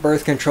me free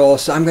birth control,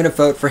 so I'm going to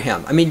vote for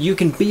him. I mean, you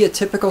can be a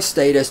typical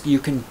statist. You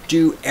can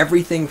do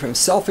everything from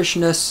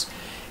selfishness,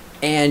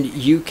 and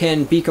you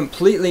can be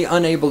completely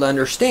unable to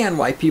understand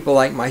why people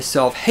like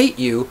myself hate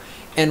you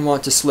and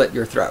want to slit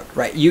your throat,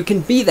 right? You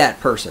can be that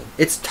person.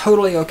 It's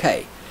totally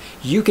okay.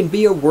 You can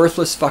be a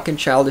worthless fucking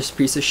childish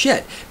piece of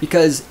shit,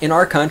 because in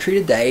our country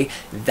today,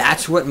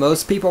 that's what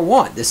most people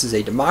want. This is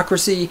a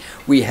democracy.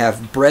 We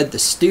have bred the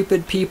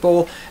stupid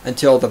people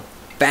until the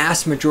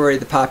vast majority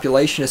of the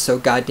population is so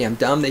goddamn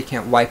dumb they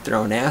can't wipe their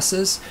own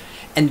asses,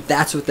 and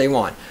that's what they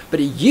want. But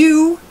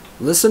you,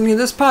 listening to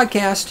this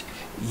podcast,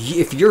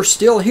 if you're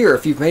still here,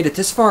 if you've made it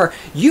this far,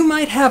 you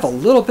might have a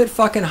little bit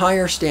fucking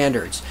higher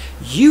standards.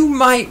 You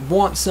might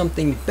want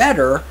something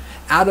better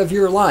out of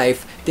your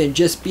life than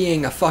just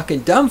being a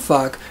fucking dumb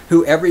fuck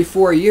who every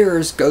 4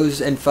 years goes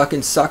and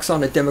fucking sucks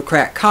on a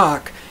Democrat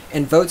cock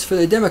and votes for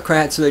the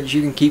Democrat so that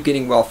you can keep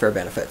getting welfare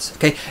benefits.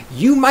 Okay?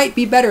 You might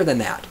be better than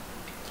that.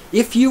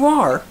 If you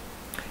are,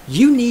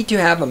 you need to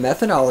have a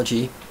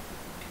methodology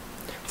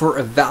for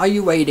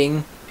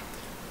evaluating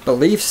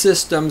belief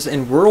systems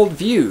and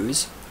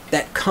worldviews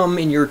that come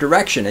in your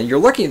direction. And you're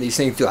looking at these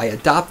things, do I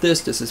adopt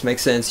this? Does this make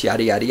sense?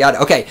 Yada, yada,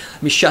 yada. Okay,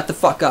 let me shut the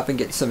fuck up and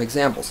get some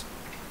examples.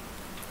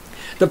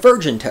 The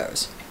virgin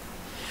toes.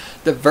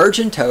 The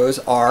virgin toes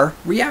are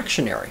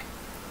reactionary.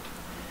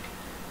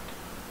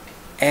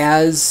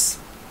 As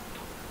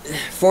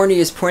Forney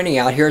is pointing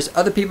out, here's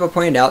other people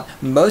pointing out,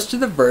 most of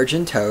the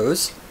virgin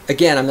toes,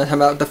 again, I'm not talking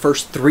about the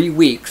first 3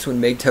 weeks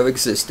when MGTOW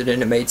existed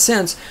and it made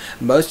sense,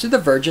 most of the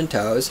virgin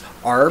toes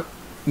are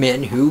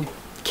men who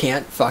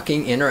can't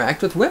fucking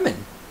interact with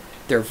women.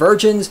 They're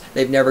virgins,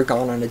 they've never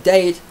gone on a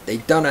date, they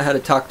don't know how to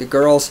talk to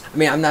girls. I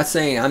mean, I'm not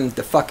saying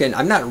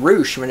I'm not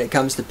Roosh when it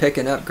comes to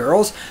picking up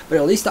girls, but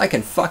at least I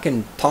can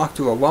fucking talk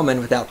to a woman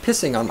without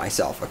pissing on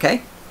myself,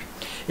 okay?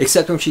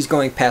 Except when she's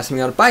going past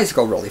me on a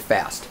bicycle really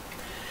fast.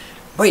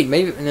 Wait,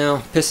 maybe,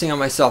 no, pissing on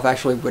myself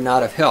actually would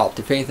not have helped.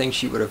 If anything,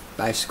 she would have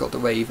bicycled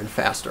away even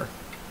faster.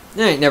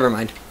 Never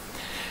mind.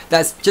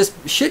 That's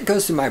just, shit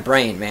goes through my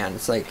brain, man.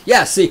 It's like,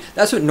 yeah, see,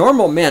 that's what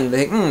normal men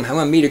think, I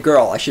want to meet a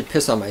girl, I should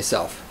piss on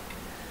myself.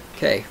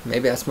 Okay,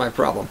 maybe that's my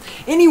problem.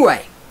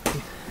 Anyway,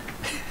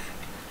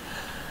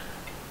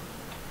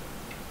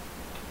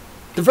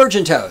 the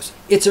virgin toes,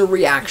 it's a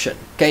reaction,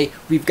 okay?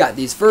 We've got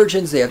these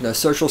virgins, they have no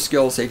social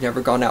skills, they've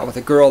never gone out with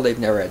a girl, they've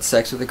never had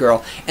sex with a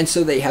girl, and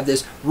so they have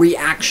this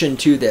reaction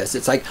to this.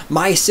 It's like,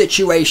 my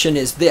situation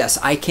is this,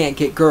 I can't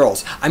get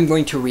girls, I'm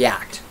going to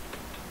react.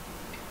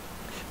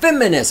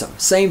 Feminism,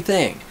 same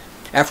thing.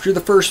 After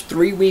the first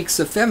 3 weeks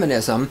of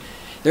feminism,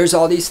 there's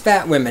all these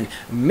fat women.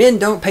 Men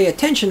don't pay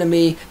attention to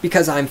me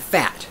because I'm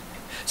fat.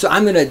 So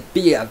I'm going to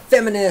be a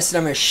feminist and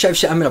I'm going to shove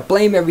shit. I'm going to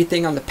blame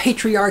everything on the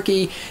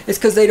patriarchy. It's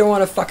because they don't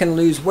want to fucking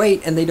lose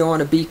weight and they don't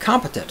want to be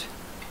competent.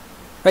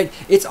 Right?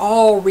 It's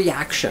all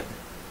reaction.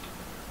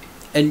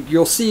 And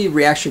you'll see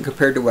reaction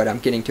compared to what I'm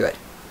getting to it.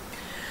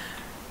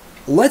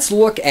 Let's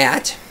look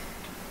at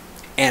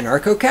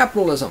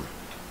anarcho-capitalism.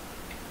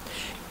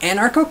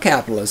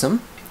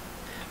 Anarcho-capitalism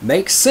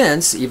makes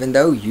sense, even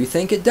though you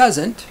think it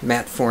doesn't,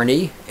 Matt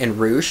Forney and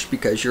Roosh,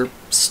 because you're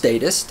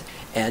statist,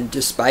 and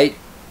despite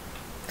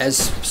as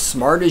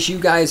smart as you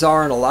guys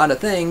are in a lot of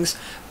things,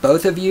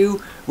 both of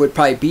you would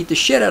probably beat the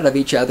shit out of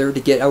each other to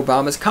get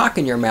Obama's cock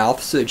in your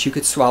mouth so that you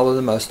could swallow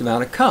the most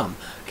amount of cum,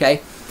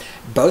 okay?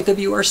 Both of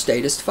you are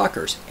statist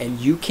fuckers, and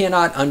you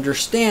cannot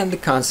understand the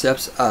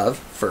concepts of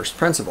first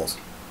principles.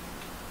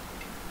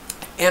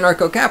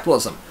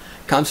 Anarcho-capitalism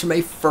comes from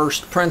a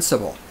first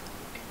principle.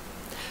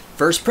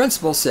 First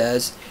principle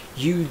says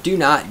you do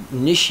not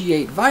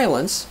initiate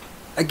violence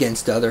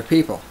against other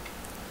people.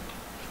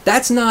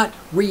 That's not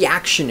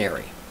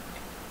reactionary.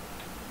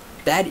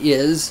 That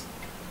is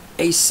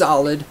a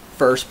solid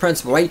first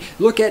principle. Right?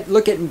 Look at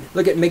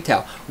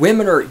MGTOW.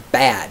 Women are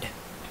bad.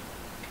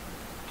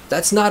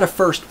 That's not a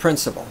first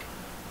principle.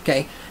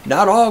 Okay?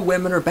 Not all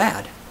women are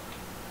bad.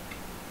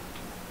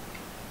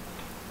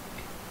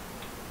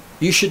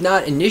 You should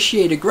not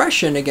initiate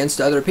aggression against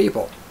other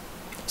people.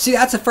 See,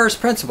 that's a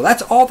first principle.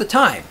 That's all the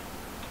time.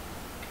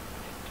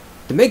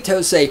 The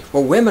MGTOWs say,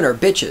 well, women are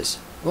bitches.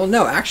 Well,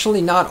 no,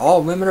 actually not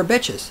all women are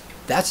bitches.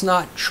 That's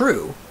not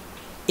true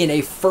in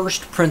a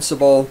first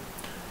principle,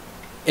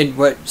 in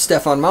what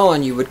Stefan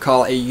Molyneux would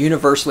call a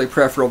universally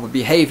preferable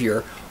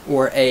behavior,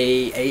 or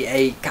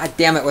god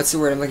damn it, what's the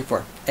word I'm looking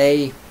for?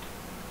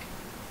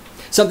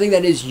 Something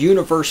that is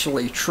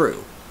universally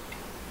true.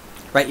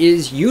 Right? It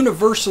is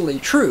universally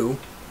true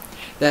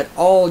that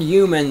all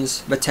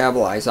humans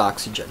metabolize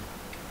oxygen.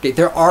 Okay,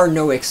 there are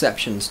no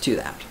exceptions to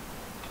that.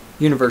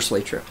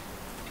 Universally true.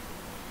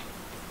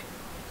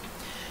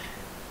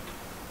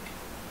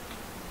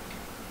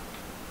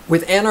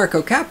 With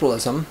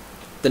anarcho-capitalism,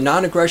 the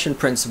non-aggression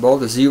principle,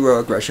 the zero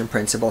aggression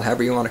principle,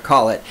 however you want to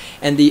call it,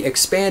 and the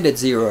expanded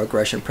zero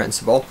aggression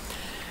principle,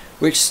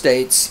 which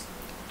states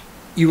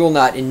you will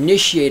not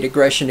initiate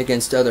aggression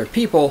against other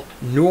people,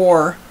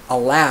 nor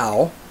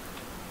allow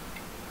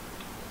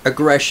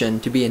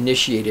aggression to be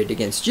initiated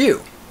against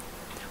you,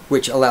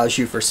 which allows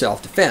you for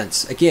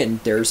self-defense. Again,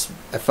 there's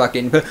a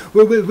fucking, but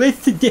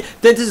what's the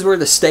this is where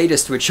the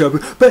statist would show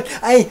up. But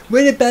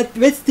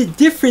what's the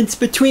difference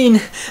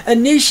between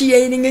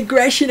initiating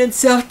aggression and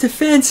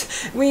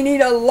self-defense? We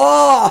need a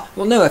law.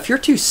 Well, no, if you're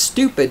too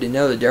stupid to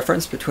know the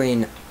difference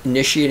between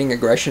initiating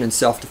aggression and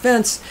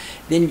self-defense,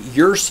 then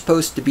you're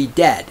supposed to be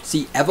dead.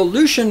 See,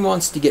 evolution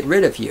wants to get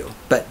rid of you,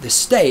 but the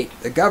state,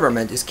 the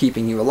government, is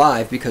keeping you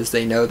alive because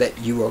they know that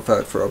you will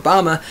vote for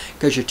Obama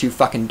because you're too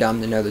fucking dumb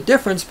to know the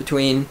difference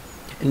between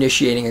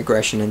initiating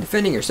aggression and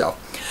defending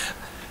yourself.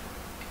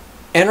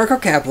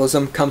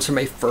 Anarcho-capitalism comes from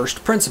a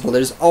first principle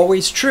that is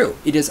always true.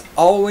 It is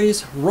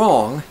always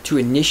wrong to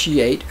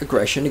initiate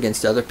aggression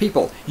against other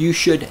people. You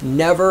should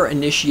never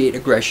initiate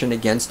aggression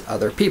against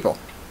other people.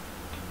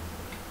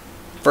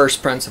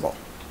 First principle.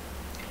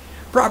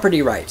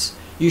 Property rights.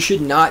 You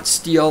should not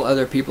steal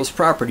other people's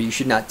property. You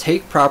should not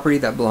take property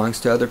that belongs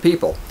to other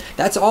people.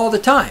 That's all the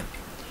time.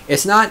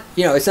 It's not,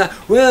 it's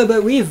not, well,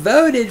 but we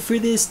voted for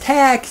this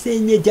tax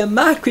in the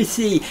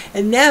democracy,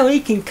 and now we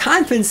can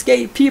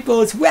confiscate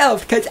people's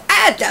wealth because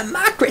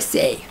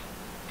democracy.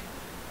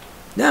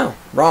 No,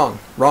 wrong,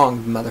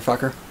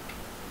 motherfucker.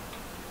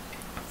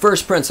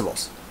 First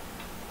principles.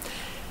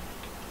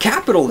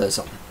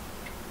 Capitalism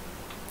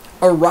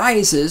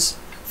arises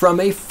from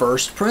a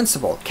first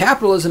principle.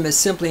 Capitalism is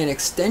simply an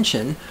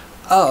extension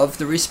of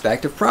the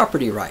respect of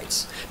property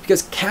rights,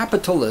 because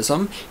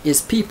capitalism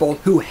is people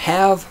who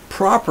have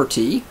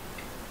property,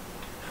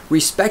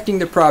 respecting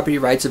the property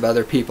rights of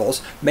other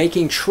peoples,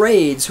 making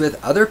trades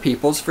with other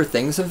peoples for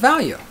things of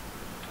value.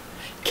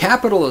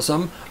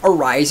 Capitalism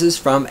arises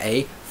from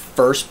a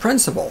first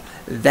principle.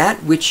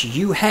 That which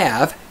you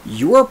have,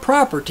 your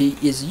property,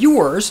 is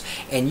yours,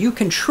 and you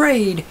can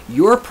trade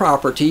your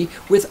property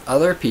with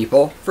other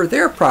people for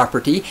their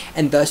property,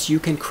 and thus you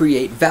can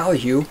create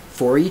value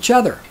for each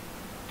other.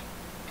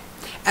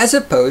 As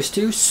opposed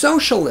to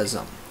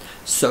socialism.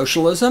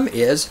 Socialism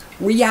is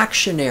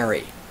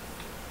reactionary.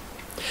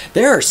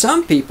 There are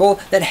some people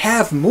that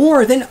have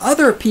more than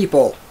other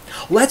people.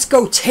 Let's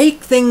go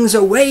take things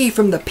away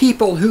from the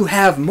people who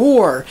have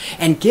more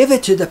and give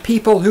it to the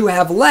people who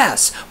have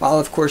less, while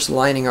of course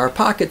lining our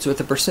pockets with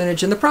a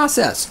percentage in the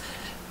process.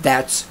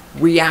 That's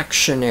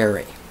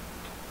reactionary.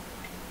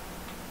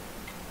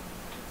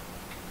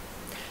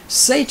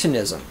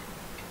 Satanism.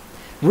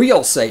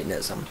 Real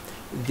Satanism.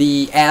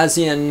 As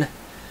in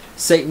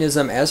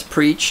Satanism as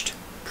preached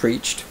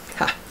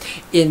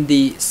in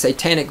the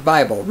Satanic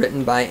Bible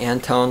written by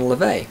Anton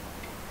LaVey.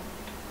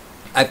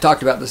 I've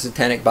talked about the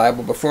Satanic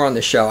Bible before on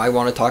the show. I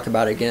want to talk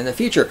about it again in the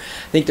future.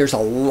 I think there's a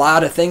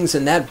lot of things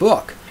in that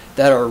book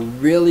that are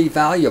really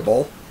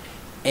valuable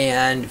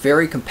and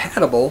very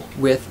compatible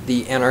with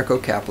the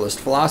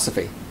anarcho-capitalist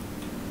philosophy.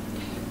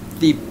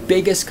 The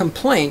biggest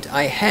complaint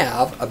I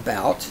have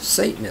about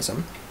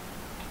Satanism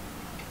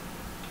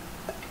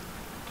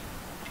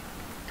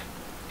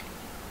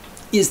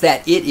is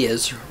that it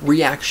is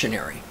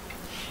reactionary.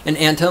 And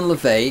Anton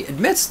LaVey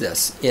admits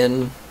this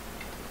in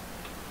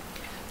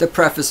the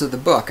preface of the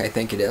book, I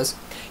think it is.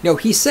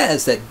 He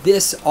says that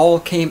this all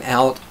came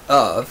out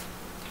of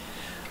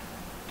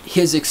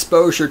his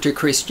exposure to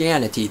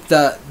Christianity,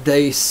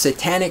 the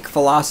satanic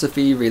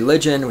philosophy,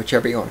 religion,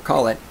 whichever you want to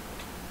call it,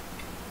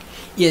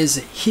 is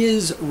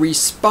his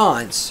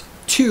response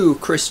to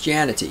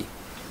Christianity.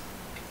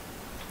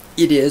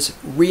 It is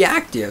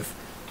reactive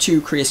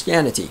to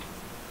Christianity.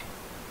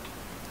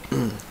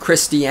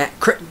 Christians.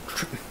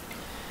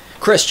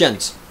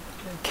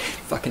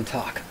 Fucking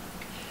talk.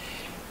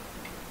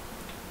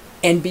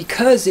 And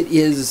because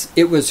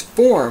it was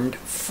formed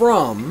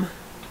from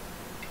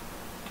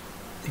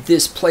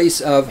this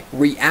place of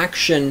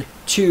reaction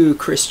to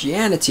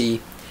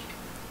Christianity,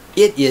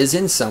 it is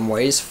in some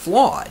ways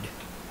flawed.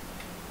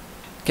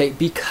 Okay,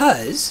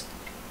 because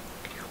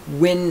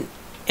when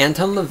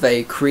Anton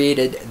LaVey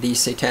created the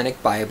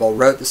Satanic Bible,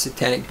 wrote the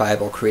Satanic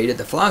Bible, created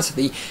the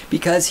philosophy,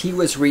 because he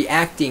was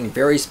reacting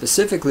very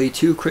specifically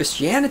to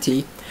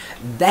Christianity,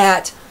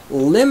 that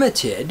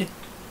limited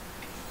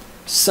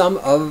some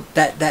of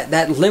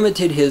that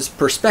limited his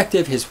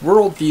perspective, his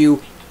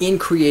worldview, in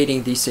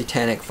creating the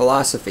satanic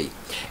philosophy.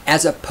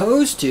 As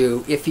opposed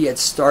to if he had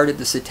started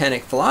the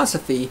satanic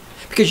philosophy,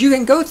 because you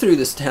can go through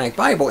the Satanic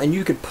Bible and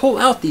you could pull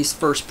out these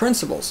first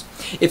principles.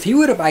 If he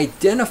would have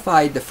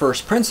identified the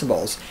first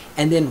principles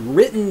and then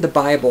written the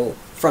Bible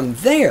from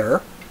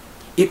there,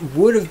 it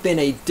would have been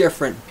a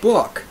different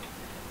book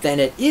than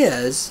it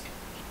is,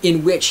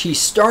 in which he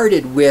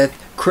started with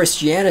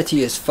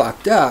Christianity is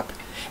fucked up,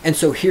 and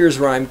so here's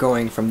where I'm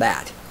going from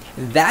that.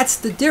 That's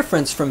the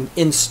difference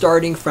in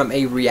starting from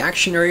a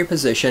reactionary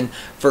position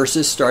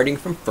versus starting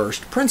from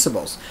first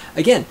principles.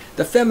 Again,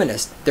 the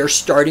feminists, they're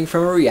starting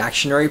from a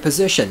reactionary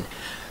position.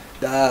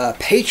 The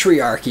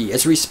patriarchy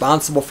is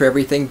responsible for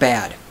everything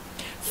bad.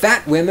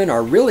 Fat women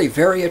are really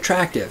very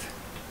attractive.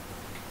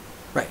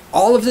 Right?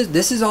 All of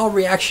this is all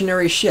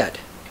reactionary shit.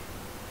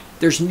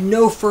 There's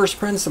no first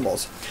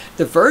principles.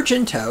 The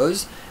virgin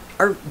toes,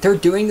 they're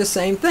doing the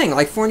same thing,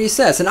 like Forney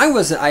says. And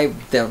I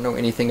don't know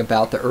anything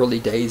about the early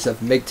days of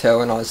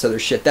MGTOW and all this other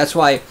shit. That's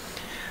why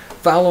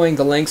following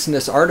the links in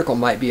this article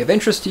might be of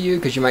interest to you,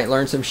 because you might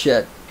learn some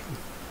shit.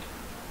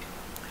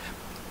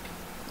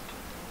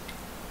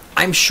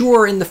 I'm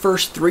sure in the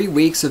first 3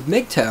 weeks of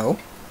MGTOW,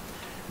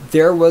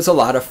 there was a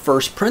lot of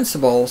first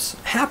principles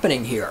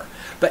happening here.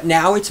 But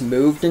now it's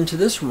moved into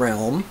this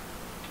realm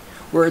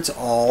where it's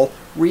all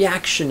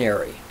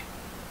reactionary.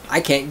 I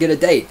can't get a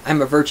date.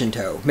 I'm a virgin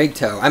toe,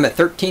 MGTOW. I'm a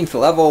 13th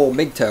level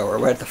MGTOW, or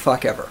what the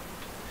fuck ever.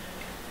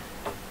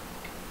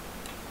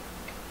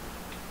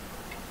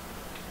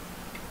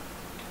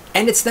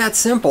 And it's that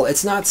simple.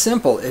 It's not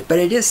simple, but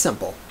it is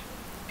simple.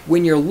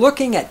 When you're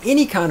looking at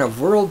any kind of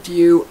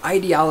worldview,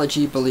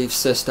 ideology, belief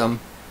system,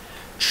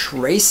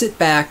 trace it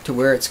back to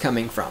where it's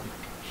coming from.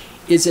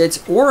 Is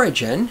its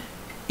origin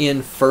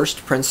in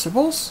first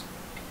principles,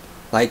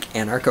 like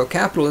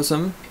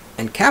anarcho-capitalism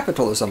and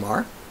capitalism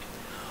are?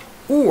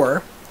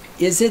 Or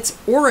is its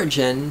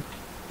origin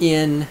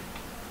in,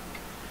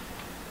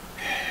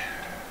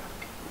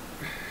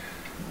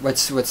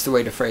 what's the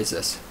way to phrase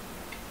this?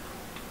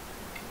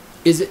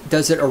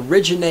 Does it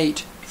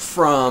originate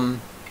from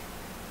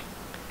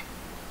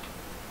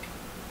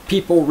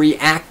people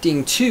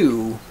reacting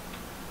to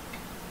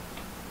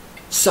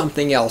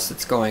something else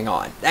that's going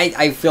on?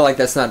 I feel like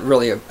that's not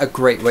really a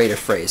great way to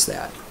phrase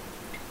that.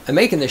 I'm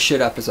making this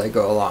shit up as I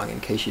go along, in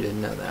case you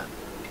didn't know that.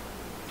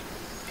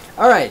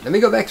 Alright, let me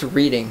go back to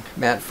reading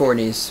Matt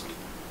Forney's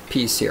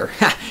piece here.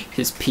 Ha!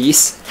 His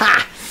piece.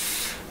 Ha!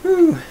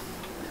 Woo!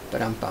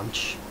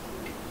 Ba-dum-bum-ch.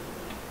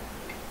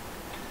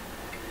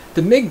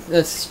 The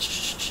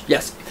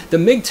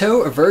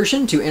MGTOW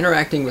aversion to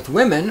interacting with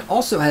women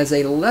also has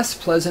a less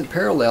pleasant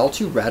parallel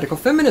to radical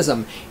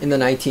feminism. In the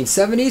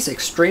 1970s,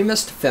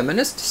 extremist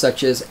feminists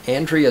such as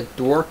Andrea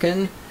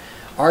Dworkin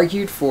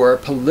argued for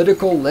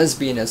political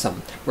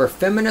lesbianism, where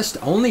feminists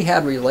only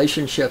had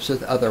relationships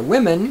with other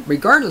women,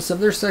 regardless of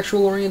their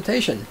sexual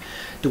orientation.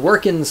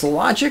 Dworkin's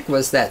logic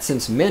was that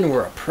since men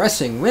were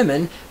oppressing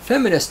women,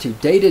 feminists who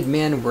dated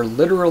men were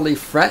literally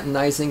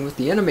fraternizing with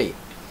the enemy.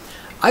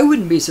 I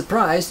wouldn't be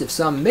surprised if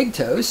some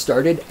MGTOWs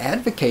started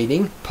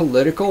advocating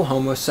political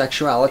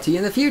homosexuality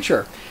in the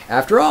future.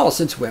 After all,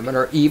 since women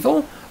are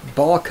evil,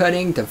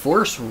 ball-cutting,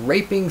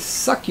 divorce-raping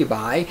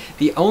succubi,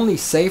 the only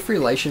safe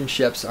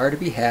relationships are to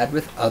be had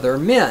with other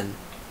men.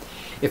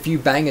 If you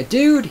bang a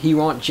dude, he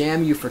won't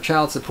jam you for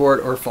child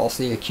support or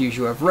falsely accuse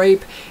you of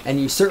rape,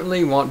 and you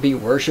certainly won't be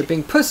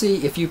worshipping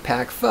pussy if you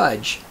pack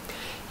fudge.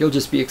 You'll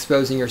just be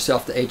exposing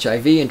yourself to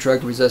HIV and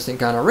drug-resistant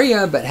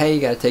gonorrhea, but hey,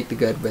 you gotta take the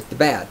good with the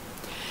bad.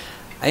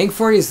 I think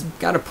Forney's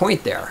got a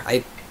point there.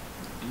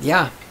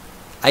 Yeah,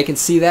 I can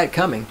see that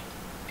coming.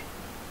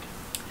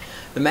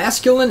 The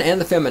masculine and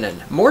the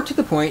feminine. More to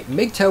the point,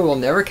 MGTOW will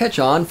never catch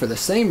on for the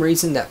same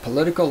reason that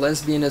political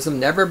lesbianism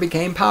never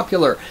became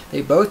popular.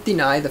 They both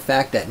deny the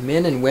fact that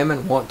men and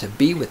women want to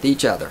be with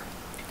each other.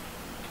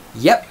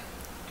 Yep.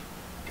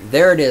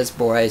 There it is,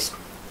 boys.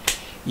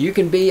 You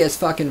can be as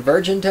fucking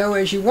virgin toe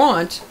as you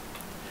want.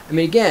 I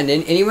mean, again,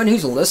 anyone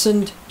who's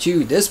listened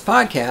to this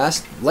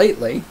podcast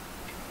lately,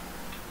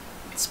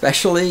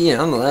 especially, in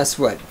the last,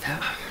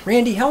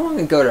 Randy, how long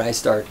ago did I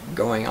start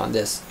going on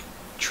this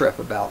trip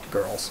about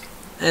girls?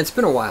 And it's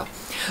been a while.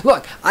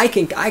 Look, I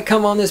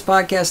come on this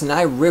podcast and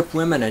I rip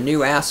women a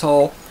new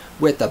asshole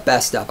with the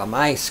best of them.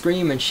 I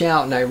scream and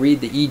shout and I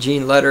read the E.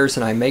 Jean letters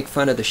and I make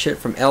fun of the shit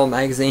from Elle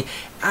magazine.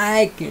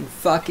 I can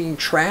fucking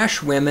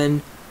trash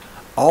women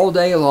all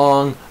day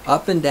long,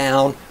 up and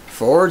down,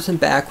 forwards and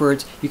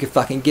backwards. You can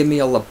fucking give me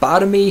a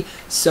lobotomy,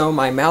 sew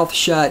my mouth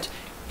shut,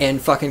 and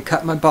fucking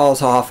cut my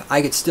balls off.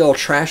 I could still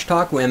trash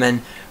talk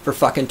women for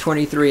fucking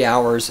 23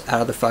 hours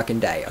out of the fucking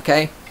day,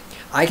 okay?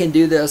 I can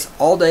do this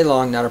all day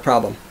long, not a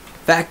problem.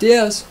 Fact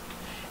is,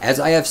 as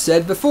I have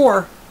said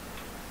before,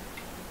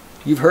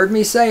 you've heard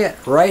me say it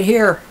right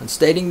here on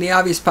Stating the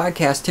Obvious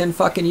podcast, 10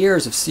 fucking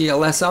years of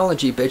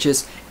CLSology,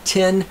 bitches.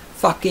 10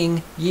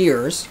 fucking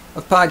years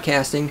of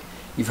podcasting.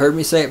 You've heard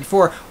me say it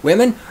before.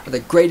 Women are the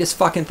greatest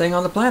fucking thing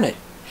on the planet.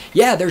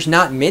 Yeah, there's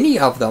not many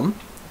of them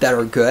that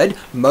are good.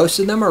 Most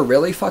of them are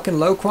really fucking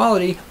low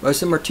quality.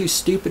 Most of them are too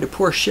stupid to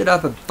pour shit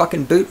off a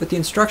fucking boot with the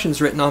instructions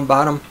written on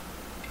bottom.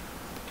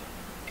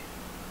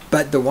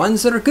 But the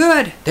ones that are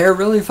good, they're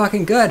really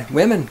fucking good.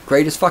 Women,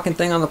 greatest fucking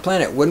thing on the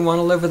planet. Wouldn't want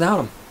to live without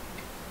them.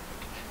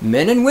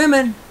 Men and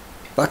women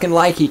fucking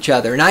like each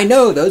other. And I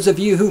know those of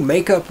you who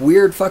make up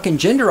weird fucking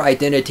gender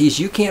identities,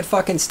 you can't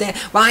fucking stand.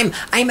 Well,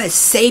 I'm a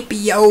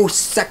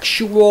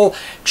sapiosexual,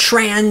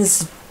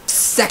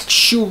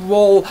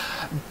 transsexual,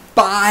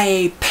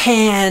 bi,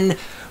 pan,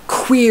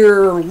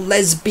 queer,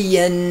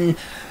 lesbian,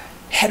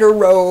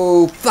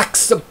 hetero,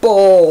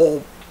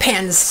 flexible,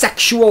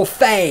 pansexual,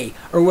 fae,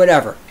 or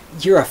whatever.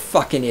 You're a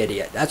fucking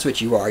idiot. That's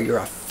what you are. You're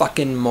a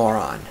fucking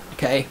moron.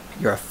 Okay?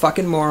 You're a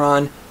fucking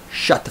moron.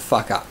 Shut the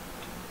fuck up.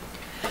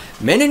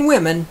 Men and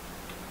women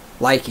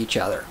like each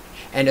other.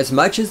 And as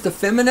much as the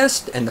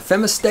feminist and the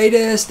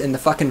femistatist and the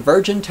fucking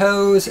virgin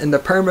toes and the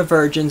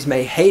permavirgins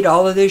may hate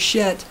all of this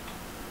shit,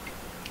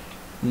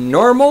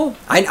 normal?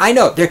 I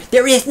know.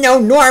 There is no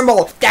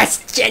normal.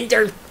 That's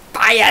gender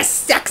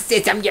bias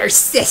sexism. You're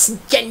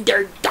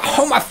cisgender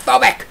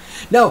homophobic.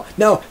 No.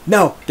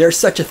 There's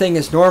such a thing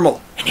as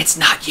normal. And it's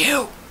not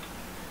you.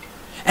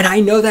 And I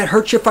know that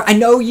hurts your... I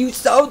know you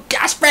so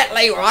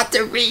desperately want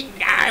to be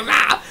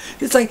normal.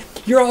 It's like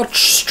you're all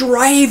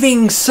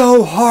striving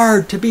so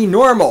hard to be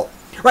normal.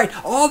 Right?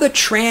 All the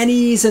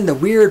trannies and the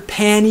weird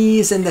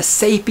panties and the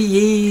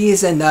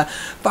sapies and the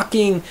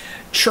fucking...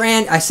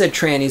 I said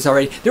trannies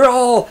already. They're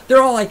all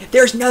like,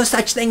 there's no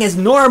such thing as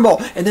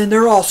normal. And then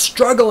they're all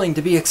struggling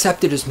to be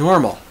accepted as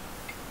normal.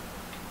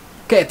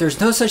 Okay, if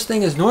there's no such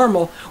thing as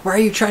normal, why are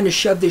you trying to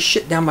shove this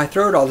shit down my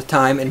throat all the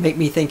time and make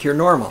me think you're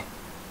normal?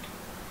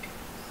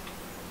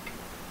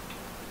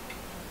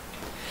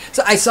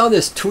 So I saw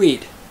this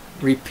tweet,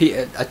 a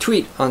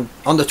tweet on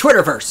the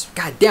Twitterverse.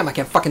 God damn, I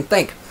can't fucking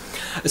think.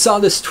 I saw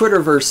this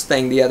Twitterverse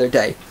thing the other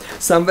day.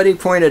 Somebody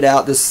pointed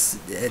out this,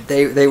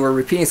 they were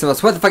repeating something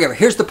else. What the fuck ever.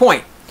 Here's the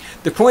point.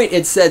 The point,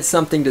 it said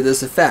something to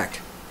this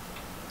effect.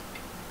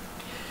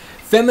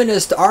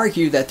 Feminists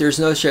argue that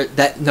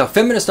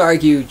feminists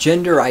argue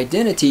gender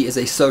identity is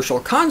a social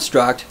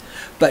construct,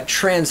 but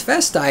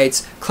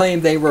transvestites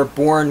claim they were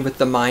born with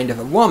the mind of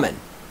a woman.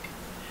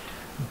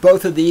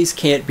 Both of these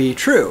can't be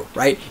true,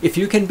 right? If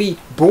you can be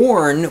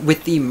born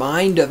with the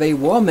mind of a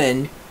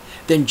woman,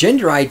 then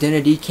gender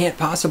identity can't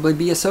possibly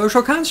be a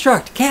social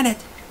construct, can it?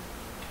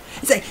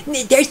 It's like,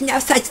 there's no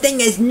such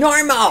thing as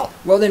normal!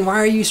 Well, then why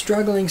are you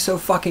struggling so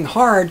fucking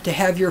hard to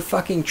have your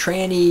fucking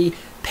tranny,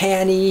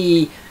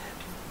 panny,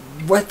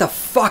 what the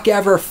fuck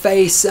ever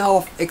face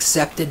self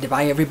accepted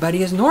by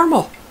everybody as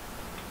normal?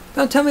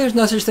 Don't tell me there's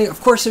no such thing.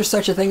 Of course there's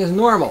such a thing as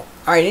normal.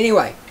 Alright,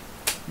 anyway.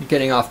 I'm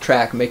getting off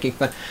track, making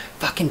fun.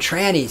 Fucking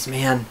trannies,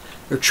 man.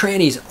 There are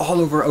trannies all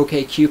over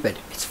OkCupid.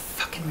 It's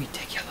fucking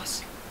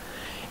ridiculous.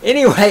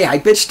 Anyway, I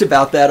bitched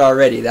about that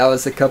already. That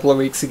was a couple of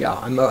weeks ago.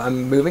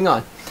 I'm moving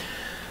on.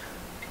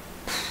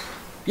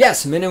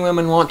 Yes, men and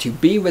women want to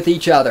be with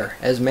each other,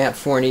 as Matt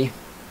Forney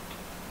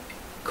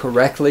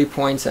correctly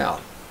points out.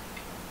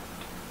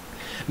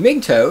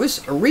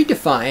 MGTOWs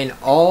redefine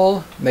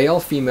all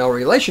male-female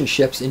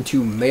relationships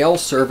into male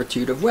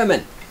servitude of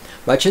women,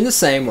 much in the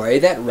same way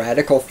that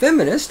radical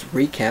feminists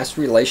recast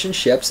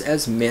relationships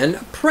as men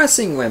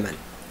oppressing women.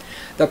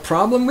 The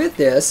problem with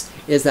this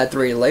is that the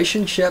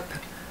relationship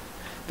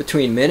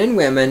between men and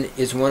women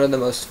is one of the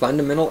most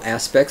fundamental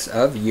aspects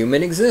of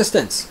human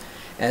existence.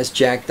 As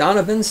Jack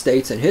Donovan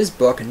states in his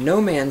book,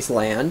 No Man's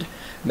Land,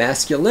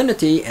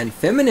 masculinity and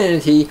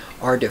femininity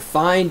are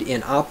defined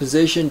in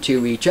opposition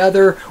to each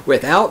other.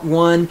 Without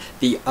one,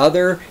 the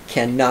other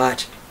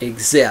cannot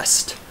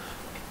exist.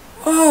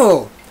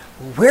 Oh,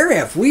 where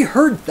have we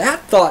heard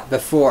that thought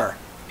before?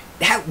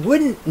 That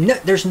wouldn't... No,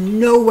 there's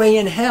no way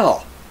in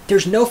hell.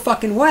 There's no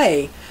fucking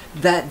way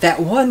that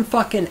one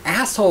fucking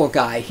asshole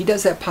guy, he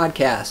does that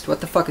podcast. What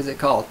the fuck is it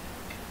called?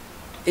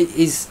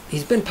 He's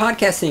been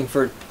podcasting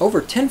for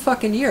over 10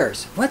 fucking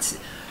years. I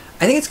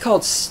think it's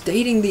called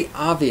Stating the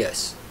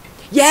Obvious.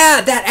 Yeah,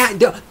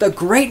 the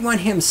great one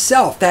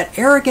himself, that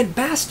arrogant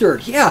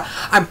bastard. Yeah,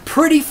 I'm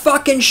pretty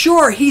fucking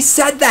sure he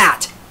said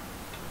that.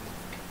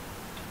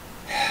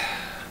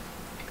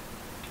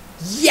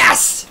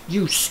 Yes,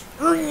 you.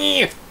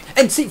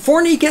 And see,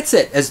 Forney gets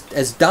it,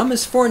 as dumb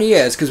as Forney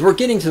is, because we're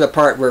getting to the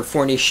part where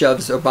Forney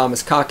shoves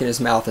Obama's cock in his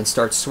mouth and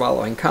starts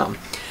swallowing cum.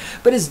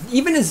 But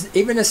even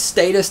as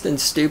statist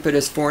and stupid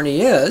as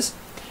Forney is,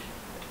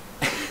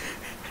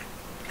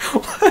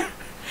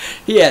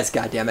 he is,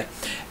 goddammit.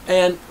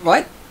 And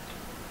what?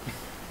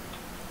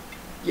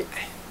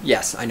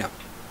 Yes, I know.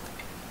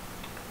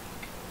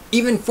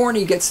 Even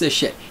Forney gets this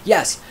shit.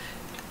 Yes.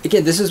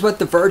 Again, this is what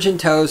the virgin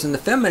toes and the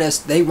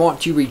feminists, they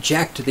want to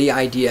reject the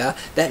idea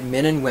that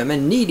men and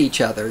women need each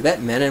other,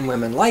 that men and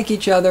women like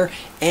each other.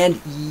 And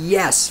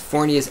yes,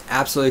 Forney is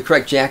absolutely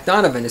correct. Jack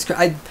Donovan is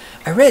correct.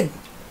 I read...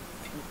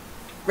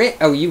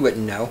 Oh, you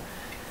wouldn't know.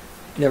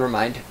 Never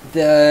mind.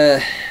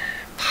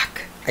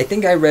 Fuck. I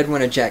think I read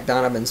one of Jack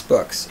Donovan's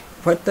books.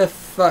 What the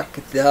fuck?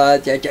 I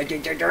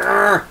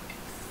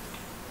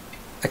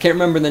can't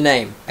remember the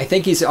name. I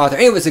think he's the author.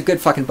 It was a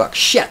good fucking book.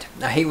 Shit.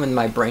 I hate when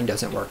my brain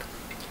doesn't work.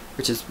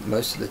 Which is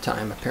most of the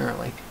time,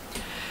 apparently.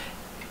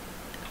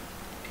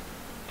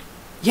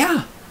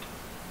 Yeah.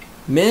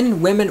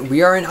 Men, women,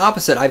 we are an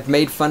opposite. I've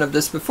made fun of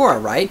this before,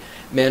 right?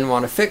 Men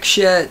want to fix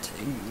shit,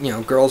 you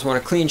know, girls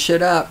want to clean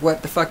shit up,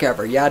 what the fuck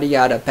ever, yada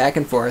yada, back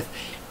and forth.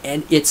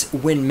 And it's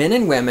when men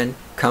and women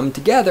come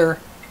together,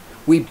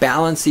 we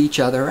balance each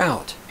other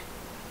out.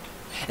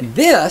 And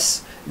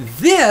this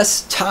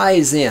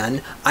ties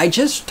in, I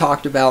just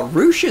talked about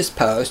Rush's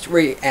post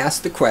where he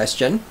asked the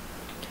question,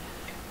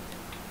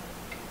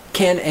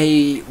 can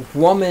a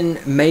woman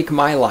make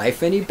my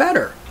life any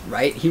better?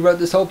 Right? He wrote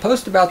this whole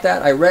post about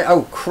that. I read,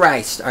 oh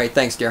Christ. All right,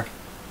 thanks, dear.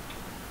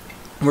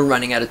 We're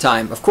running out of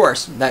time. Of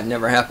course, that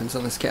never happens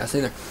on this cast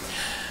either.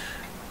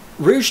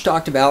 Rush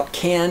talked about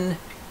his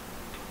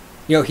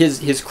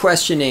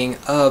questioning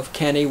of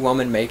can a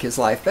woman make his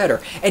life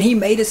better? And he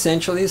made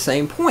essentially the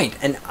same point.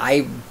 And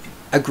I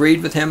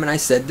agreed with him and I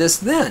said this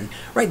then.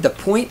 Right? The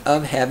point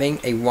of having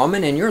a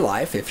woman in your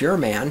life, if you're a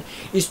man,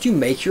 is to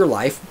make your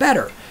life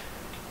better.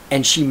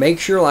 And she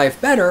makes your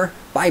life better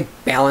by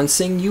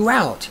balancing you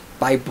out,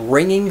 by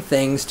bringing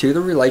things to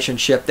the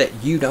relationship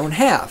that you don't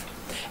have.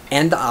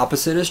 And the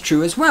opposite is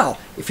true as well.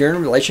 If you're in a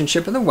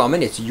relationship with a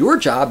woman, it's your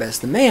job as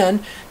the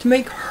man to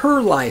make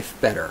her life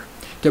better,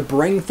 to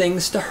bring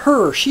things to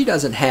her she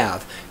doesn't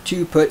have,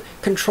 to put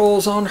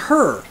controls on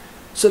her,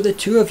 so the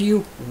two of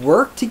you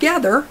work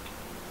together.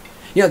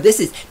 You know, this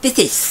is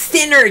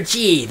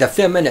synergy, the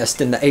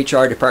feminist in the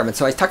HR department.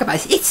 So I talk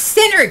about it's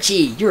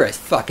synergy. You're a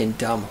fucking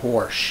dumb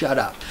whore. Shut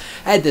up.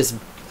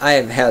 I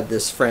have had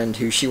this friend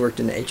who she worked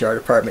in the HR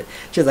department.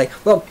 She was like,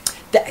 well,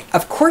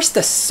 of course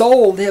the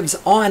soul lives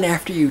on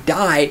after you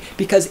die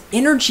because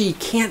energy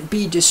can't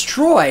be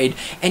destroyed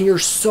and your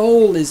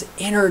soul is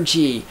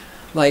energy.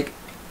 Like,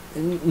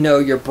 no,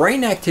 your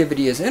brain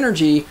activity is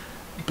energy,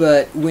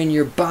 but when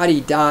your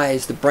body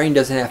dies, the brain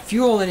doesn't have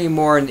fuel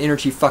anymore and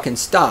energy fucking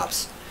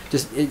stops.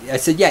 I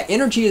said, yeah,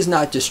 energy is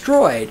not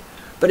destroyed,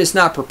 but it's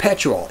not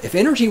perpetual. If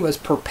energy was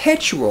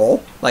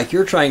perpetual, like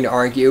you're trying to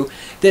argue,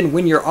 then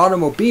when your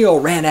automobile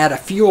ran out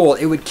of fuel,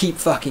 it would keep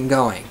fucking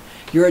going.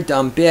 You're a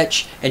dumb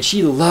bitch. And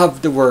she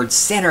loved the word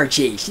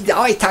synergy. She's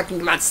always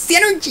talking about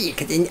synergy,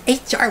 because in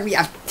HR we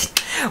have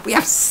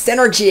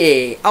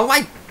synergy. Oh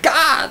my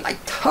God,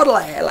 like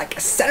totally, like a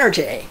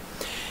synergy.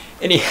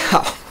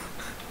 Anyhow.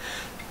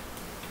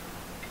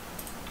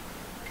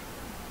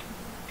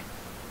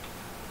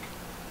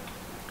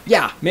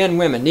 Yeah, men,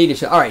 women need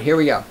each other. All right, here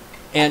we go.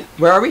 And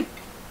where are we?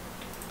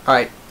 All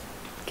right.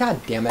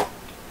 God damn it.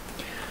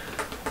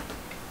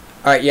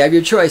 All right, you have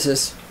your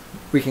choices.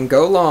 We can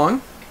go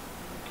long.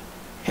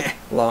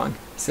 Long.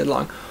 I said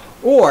long.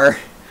 Or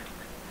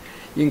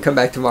you can come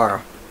back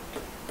tomorrow.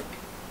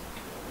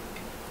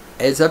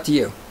 It's up to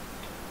you.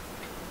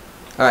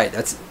 All right,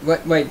 that's...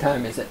 What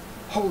time is it?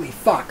 Holy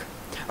fuck.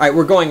 All right,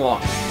 we're going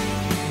long.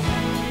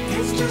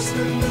 It's just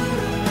a matter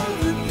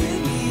of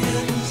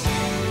opinions.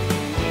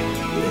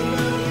 You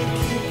know you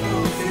keep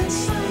both in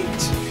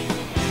sight.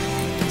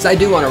 So I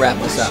do want to wrap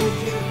this up. Should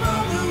you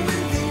bother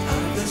with the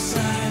other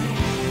side?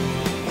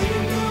 When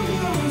you know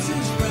yours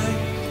is right.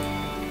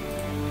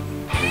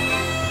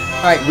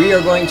 All right, we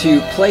are going to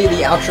play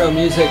the outro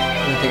music.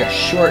 I'm going to take a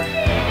short...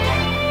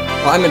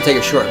 Well, I'm going to take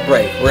a short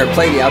break. We're going to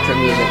play the outro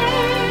music.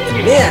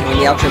 And then, when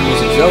the outro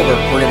music's over,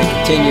 we're going to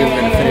continue.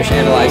 We're going to finish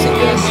analyzing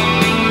this.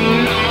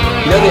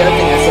 You know the other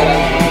thing I said I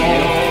was going to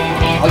do?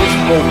 I'll just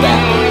pull back.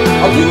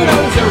 I'll do what I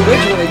was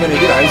originally going to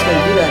do. I was going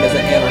to do that as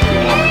an anarchy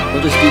moment.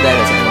 We'll just do that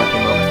as an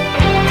anarchy moment.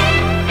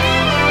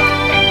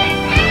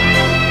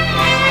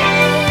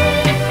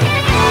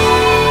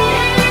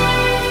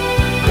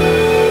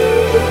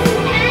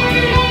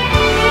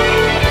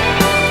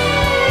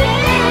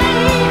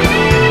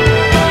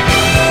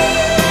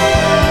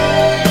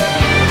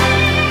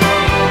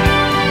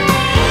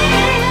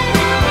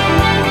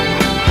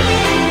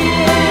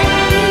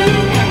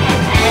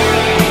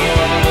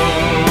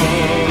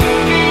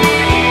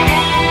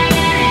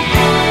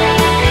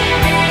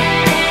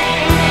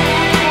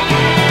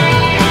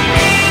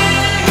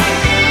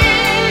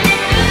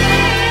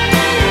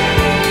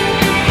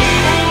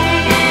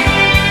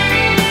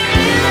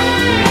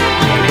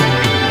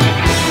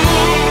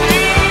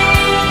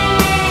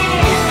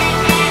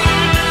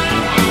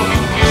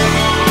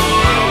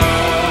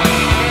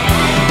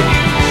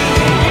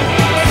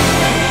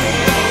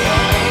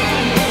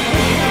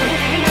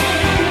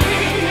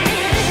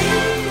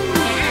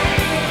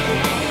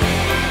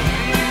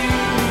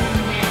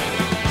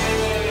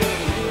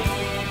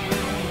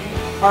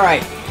 All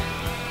right.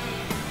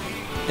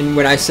 And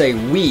when I say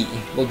we,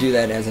 we'll do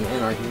that as an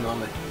anarchy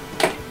moment.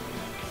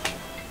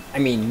 I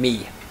mean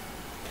me.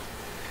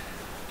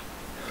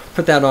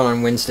 Put that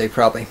on Wednesday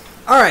probably.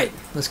 All right,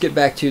 let's get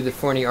back to the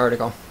Forney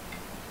article.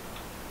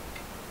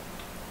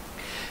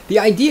 The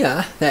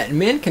idea that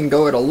men can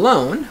go it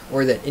alone,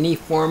 or that any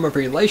form of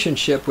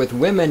relationship with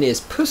women is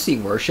pussy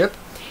worship,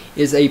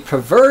 is a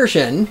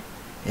perversion.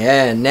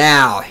 And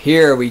now,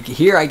 here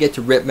I get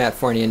to rip Matt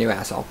Forney a new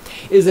asshole.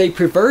 Is a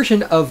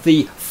perversion of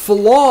the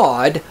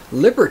flawed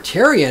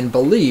libertarian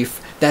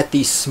belief that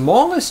the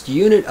smallest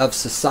unit of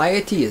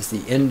society is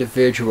the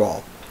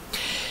individual.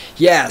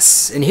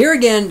 Yes, and here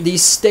again, the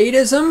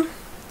statism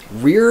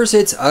rears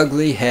its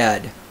ugly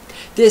head.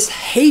 this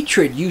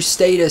hatred you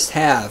statists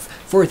have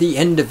for the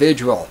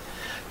individual.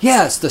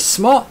 Yes,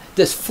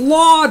 this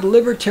flawed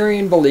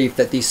libertarian belief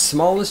that the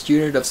smallest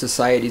unit of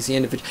society is the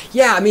individual.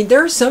 Yeah, I mean,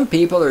 there are some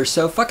people that are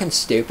so fucking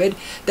stupid,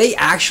 they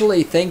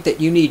actually think that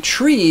you need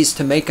trees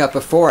to make up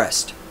a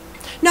forest.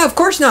 No, of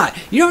course not.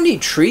 You don't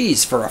need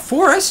trees for a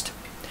forest.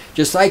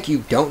 Just like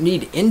you don't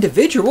need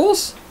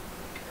individuals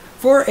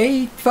for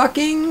a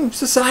fucking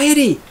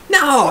society.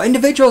 No,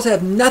 individuals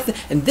have nothing.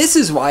 And this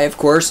is why, of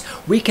course,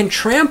 we can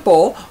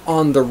trample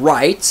on the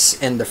rights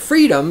and the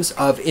freedoms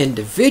of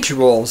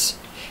individuals,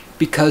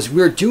 because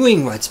we're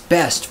doing what's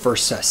best for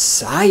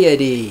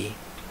society.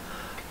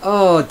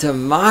 Oh,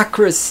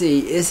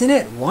 democracy, isn't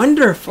it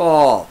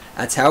wonderful?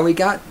 That's how we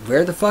got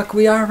where the fuck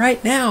we are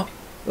right now.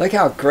 Look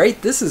how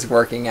great this is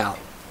working out.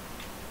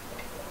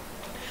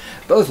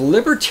 Both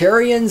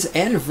libertarians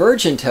and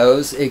virgin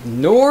toes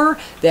ignore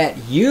that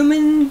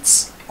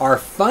humans are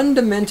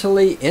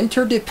fundamentally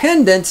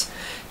interdependent.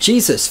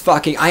 Jesus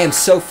fucking, I am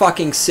so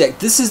fucking sick.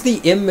 This is the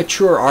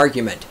immature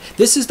argument.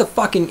 This is the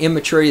fucking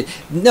immaturity.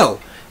 No.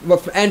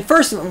 And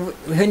first,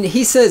 when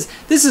he says,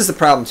 this is the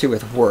problem too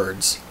with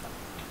words.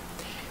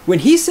 When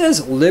he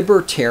says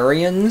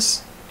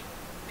libertarians,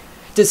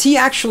 does he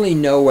actually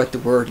know what the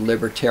word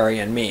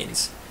libertarian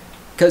means?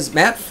 Because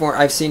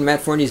I've seen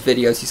Matt Forney's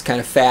videos, he's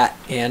kind of fat,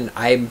 and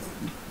I'm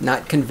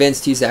not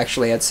convinced he's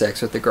actually had sex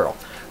with a girl.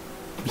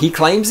 He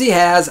claims he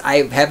has.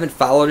 I haven't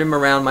followed him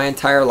around my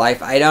entire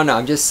life. I don't know,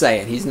 I'm just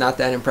saying, he's not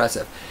that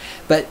impressive.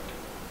 But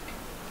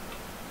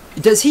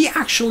does he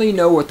actually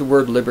know what the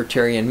word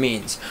libertarian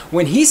means?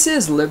 When he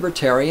says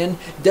libertarian,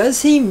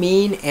 does he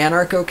mean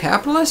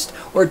anarcho-capitalist,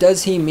 or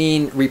does he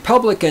mean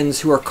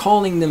Republicans who are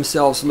calling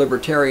themselves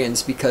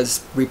libertarians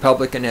because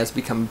Republican has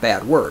become a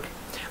bad word?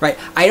 Right?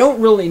 I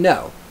don't really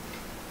know.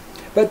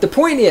 But the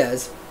point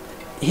is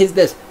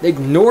this: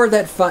 ignore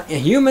that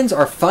humans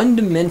are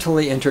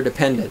fundamentally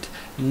interdependent.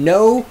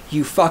 No,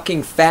 you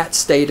fucking fat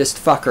statist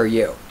fucker,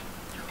 you.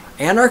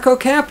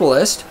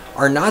 Anarcho-capitalists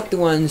are not the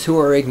ones who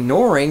are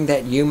ignoring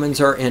that humans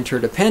are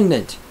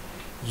interdependent.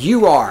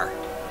 You are.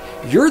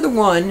 You're the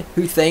one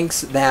who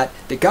thinks that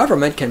the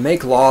government can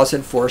make laws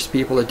and force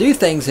people to do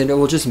things and it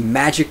will just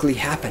magically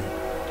happen.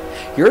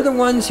 You're the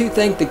ones who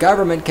think the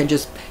government can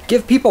just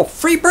give people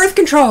free birth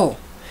control,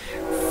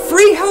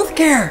 free health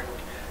care,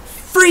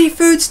 free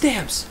food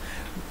stamps.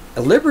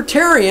 A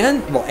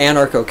libertarian, well,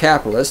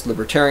 anarcho-capitalist,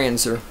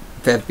 libertarians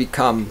have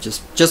become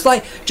just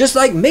like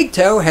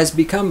MGTOW has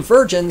become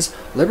virgins,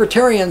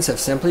 libertarians have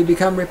simply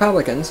become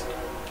Republicans.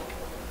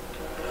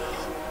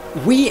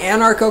 We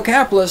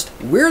anarcho-capitalists,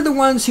 we're the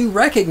ones who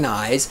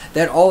recognize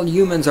that all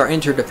humans are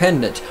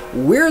interdependent.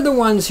 We're the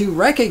ones who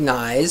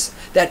recognize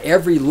that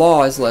every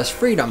law is less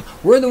freedom.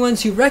 We're the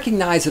ones who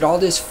recognize that all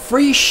this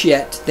free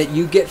shit that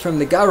you get from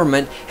the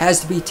government has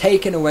to be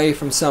taken away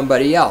from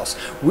somebody else.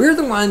 We're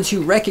the ones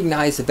who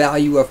recognize the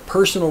value of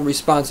personal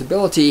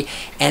responsibility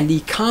and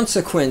the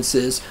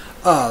consequences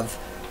of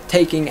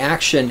taking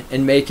action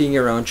and making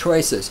your own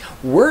choices.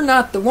 We're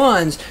not the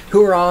ones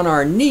who are on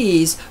our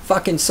knees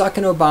fucking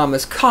sucking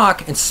Obama's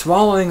cock and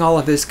swallowing all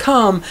of his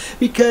cum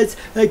because,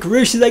 like,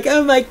 Rush is like,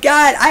 oh my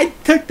god, I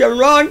took the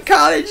wrong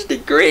college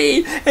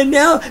degree and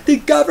now the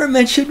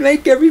government should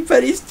make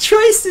everybody's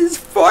choices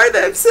for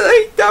them so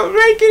they don't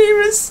make any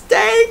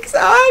mistakes.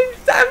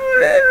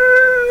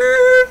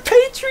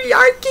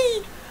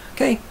 Patriarchy.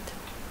 Okay?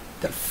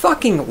 The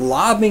fucking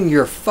lobbing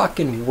your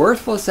fucking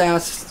worthless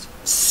ass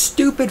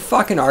stupid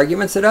fucking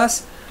arguments at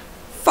us.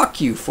 Fuck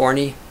you,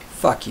 Forney.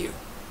 Fuck you.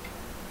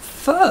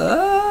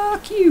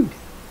 Fuck you.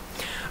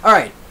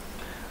 Alright.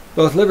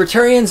 Both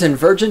libertarians and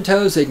virgin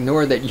toes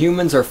ignore that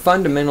humans are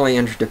fundamentally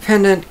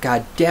interdependent.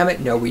 God damn it,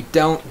 no we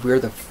don't. We're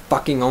the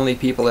fucking only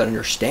people that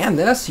understand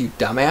this, you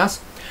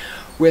dumbass.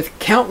 With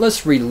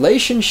countless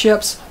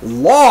relationships,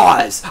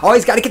 laws.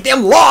 Always got to get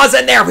them laws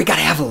in there. We got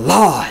to have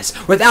laws.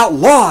 Without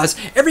laws,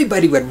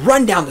 everybody would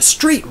run down the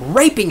street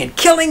raping and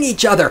killing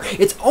each other.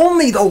 It's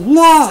only the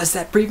laws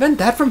that prevent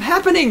that from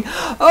happening.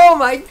 Oh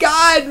my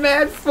god,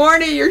 Matt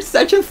Forney, you're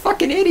such a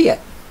fucking idiot.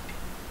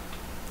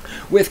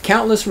 With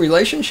countless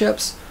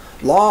relationships,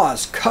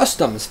 laws,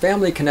 customs,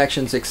 family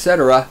connections,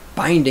 etc.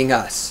 binding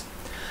us.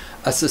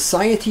 A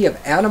society of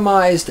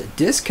atomized,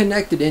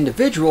 disconnected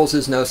individuals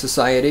is no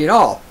society at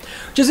all.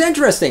 Which is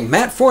interesting.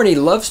 Matt Forney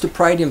loves to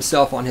pride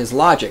himself on his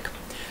logic.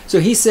 So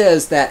he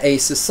says that a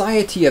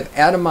society of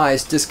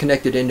atomized,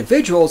 disconnected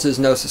individuals is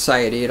no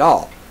society at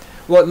all.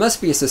 Well, it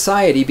must be a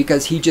society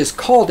because he just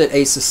called it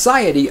a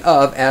society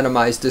of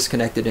atomized,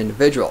 disconnected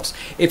individuals.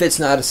 If it's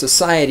not a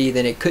society,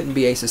 then it couldn't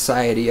be a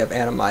society of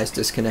atomized,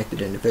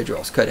 disconnected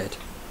individuals, could it?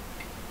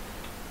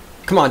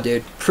 Come on,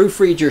 dude.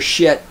 Proofread your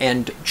shit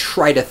and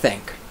try to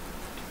think.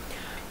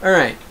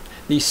 Alright,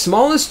 the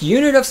smallest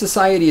unit of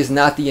society is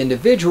not the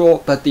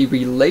individual, but the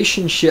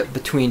relationship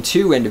between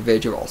two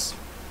individuals.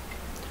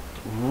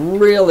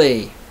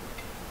 Really?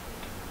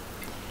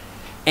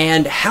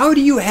 And how do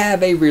you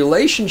have a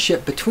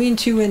relationship between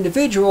two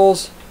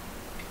individuals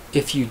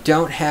if you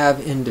don't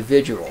have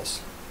individuals?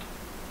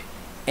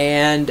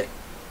 And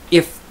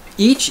if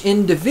each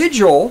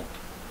individual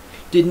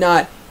did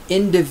not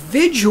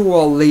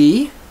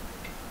individually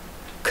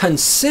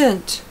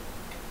consent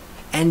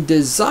and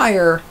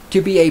desire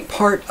to be a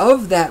part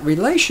of that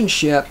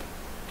relationship,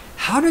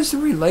 how does the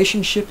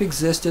relationship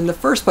exist in the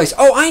first place?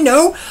 Oh, I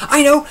know.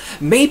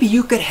 Maybe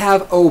you could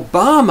have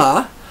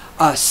Obama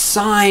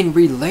assign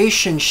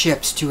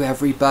relationships to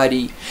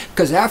everybody,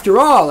 because after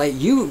all,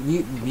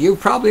 you're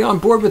probably on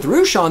board with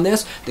Roosh on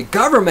this. The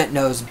government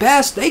knows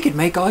best. They could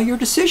make all your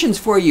decisions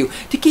for you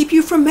to keep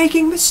you from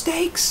making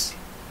mistakes.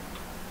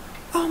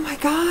 Oh my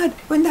God,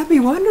 wouldn't that be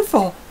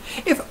wonderful?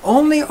 If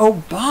only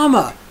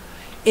Obama,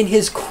 in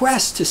his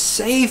quest to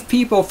save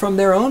people from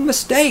their own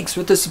mistakes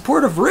with the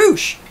support of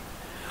Roosh,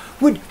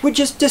 would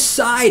just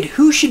decide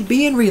who should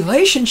be in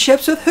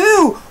relationships with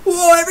who.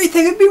 Whoa,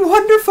 everything would be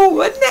wonderful,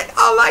 wouldn't it?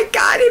 Oh my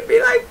God, it'd be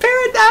like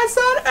paradise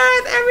on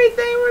earth.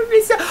 Everything would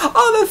be so...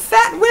 All the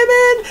fat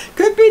women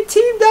could be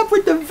teamed up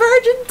with the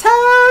virgin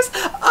toes.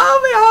 Oh,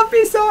 we all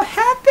be so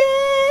happy.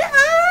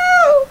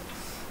 Oh!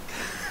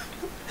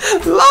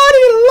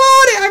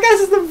 Lordy, I guess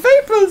it's the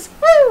vapors.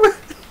 Woo!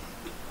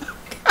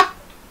 God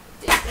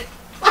damn it.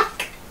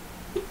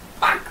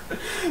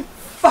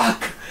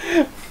 Fuck.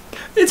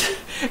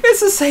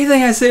 It's the same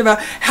thing I say about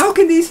how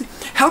can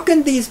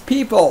these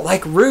people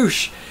like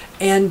Roosh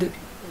and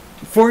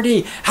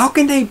 4D, how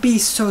can they be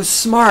so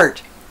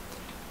smart?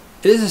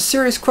 It is a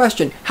serious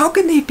question. How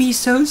can they be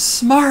so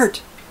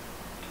smart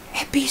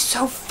and be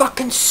so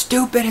fucking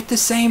stupid at the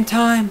same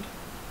time?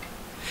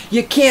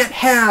 You can't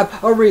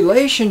have a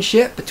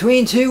relationship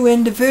between two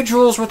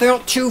individuals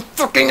without two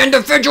fucking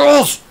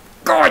individuals.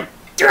 God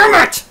damn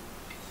it!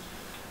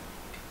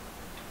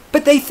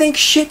 But they think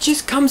shit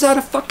just comes out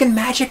of fucking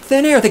magic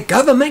thin air. The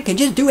government can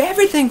just do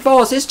everything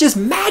for us. It's just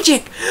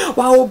magic.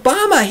 While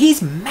Obama,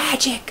 he's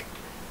magic.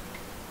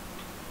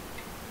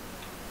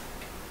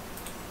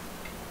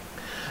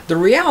 The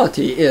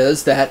reality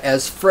is that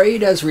as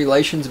frayed as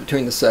relations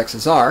between the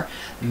sexes are,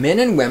 men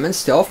and women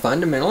still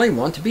fundamentally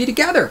want to be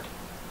together.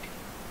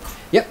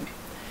 Yep.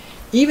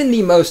 Even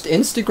the most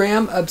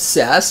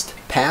Instagram-obsessed,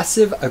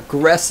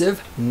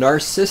 passive-aggressive,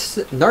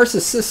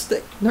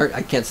 narcissistic...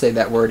 I can't say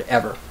that word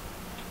ever.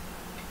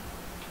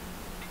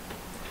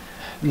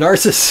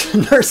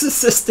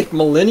 Narcissistic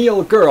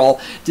millennial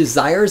girl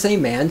desires a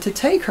man to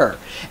take her,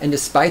 and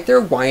despite their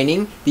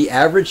whining, the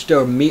average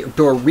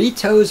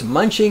Doritos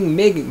munching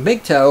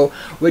migto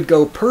would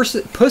go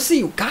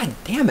pussy. God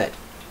damn it!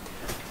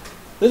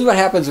 This is what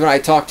happens when I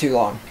talk too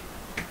long.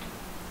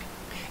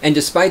 And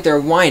despite their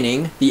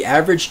whining, the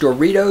average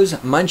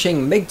Doritos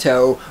munching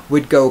migto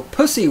would go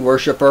pussy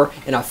worshiper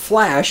in a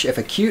flash if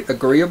a cute,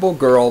 agreeable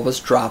girl was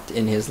dropped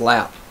in his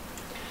lap.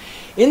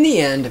 In the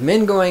end,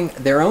 men going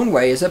their own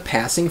way is a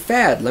passing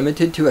fad,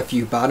 limited to a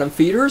few bottom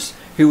feeders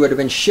who would have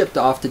been shipped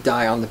off to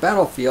die on the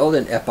battlefield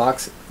in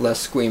epochs less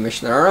squeamish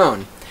than our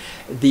own.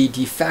 The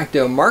de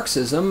facto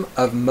Marxism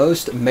of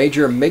most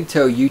major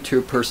MGTOW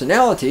YouTube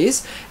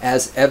personalities,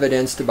 as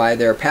evidenced by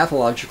their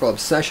pathological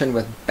obsession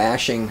with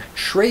bashing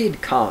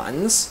trade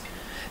cons,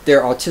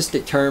 their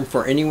autistic term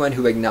for anyone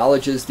who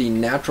acknowledges the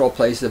natural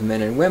place of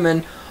men and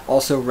women,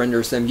 also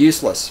renders them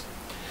useless.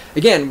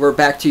 Again, we're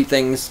back to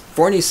things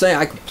Forney's saying.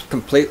 I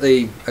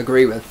completely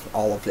agree with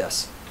all of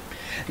this.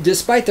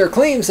 Despite their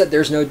claims that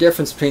there's no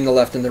difference between the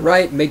left and the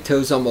right,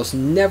 MGTOWs almost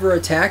never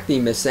attack the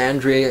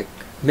misandrist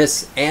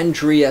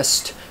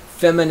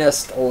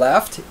feminist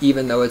left,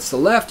 even though it's the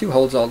left who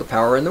holds all the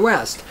power in the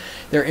West.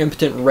 Their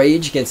impotent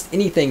rage against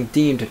anything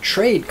deemed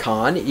trade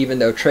con, even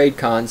though trade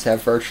cons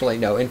have virtually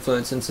no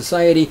influence in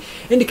society,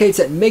 indicates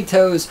that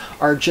MGTOWs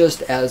are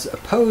just as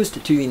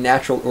opposed to the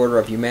natural order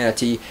of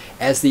humanity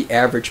as the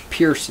average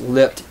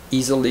pierce-lipped,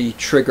 easily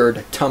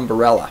triggered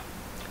Tumblrina.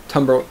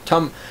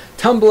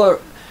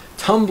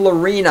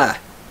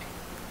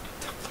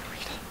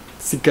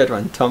 It's a good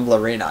one,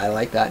 Tumblrina. I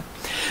like that.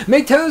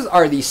 MGTOWs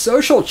are the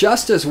social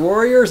justice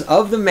warriors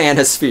of the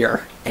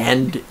manosphere.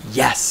 And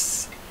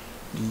yes,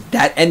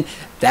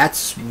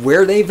 that's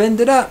where they've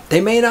ended up. They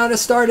may not have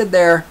started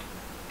there,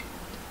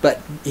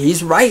 but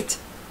he's right.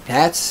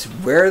 That's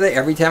where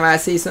every time I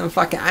see some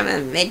fucking, I'm a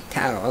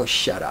MGTOW. Oh,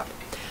 shut up.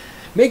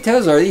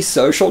 MGTOWs are the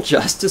social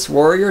justice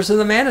warriors of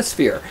the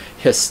manosphere.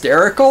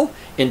 Hysterical,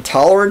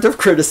 intolerant of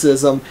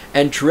criticism,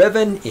 and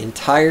driven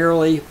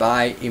entirely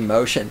by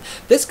emotion.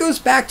 This goes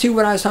back to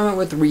what I was talking about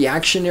with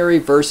reactionary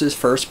versus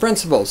first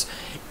principles.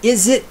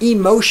 Is it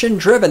emotion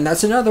driven?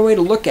 That's another way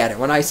to look at it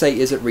when I say,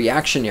 is it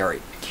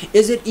reactionary?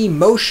 Is it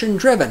emotion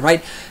driven,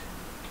 right?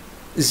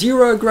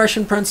 Zero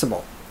aggression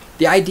principle.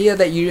 The idea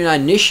that you do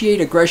not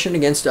initiate aggression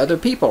against other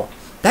people.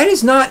 That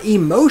is not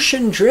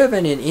emotion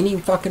driven in any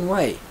fucking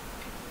way.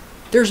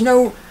 There's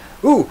no,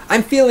 ooh,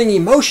 I'm feeling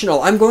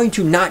emotional, I'm going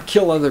to not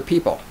kill other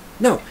people.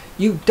 No,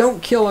 you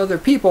don't kill other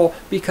people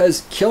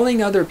because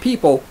killing other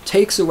people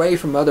takes away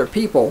from other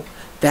people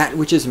that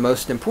which is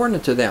most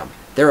important to them,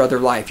 their other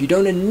life. You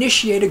don't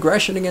initiate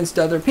aggression against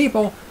other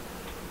people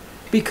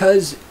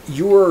because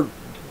you're,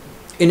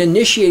 in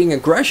initiating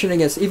aggression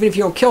against, even if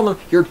you don't kill them,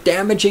 you're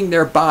damaging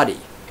their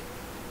body.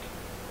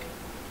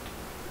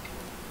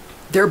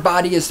 Their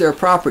body is their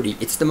property.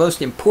 It's the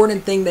most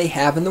important thing they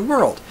have in the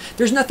world.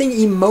 There's nothing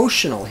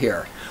emotional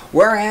here.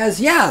 Whereas,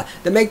 yeah,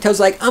 the MGTOW's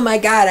like, oh my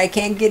God, I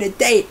can't get a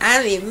date.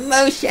 I'm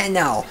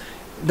emotional.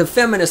 The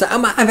feminist,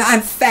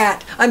 I'm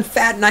fat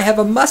and I have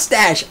a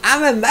mustache.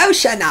 I'm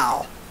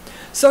emotional.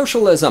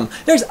 Socialism,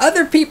 there's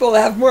other people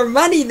that have more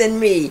money than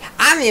me.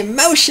 I'm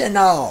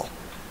emotional.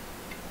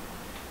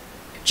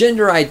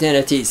 Gender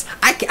identities,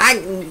 I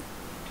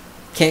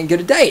can't get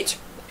a date.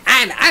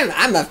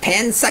 I'm a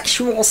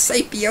pansexual,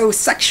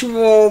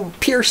 sapiosexual,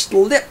 pierced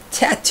lip,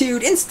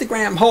 tattooed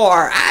Instagram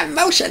whore. I'm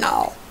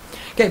emotional.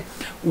 Okay,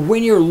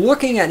 when you're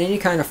looking at any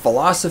kind of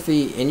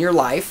philosophy in your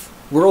life,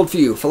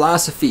 worldview,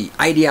 philosophy,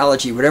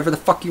 ideology, whatever the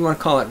fuck you want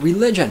to call it,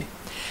 religion,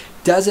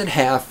 does it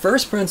have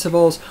first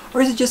principles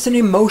or is it just an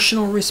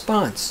emotional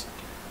response?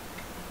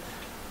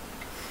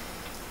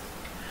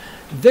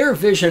 Their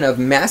vision of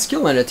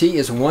masculinity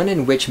is one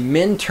in which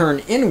men turn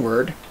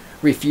inward,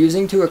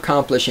 refusing to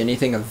accomplish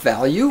anything of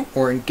value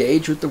or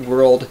engage with the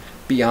world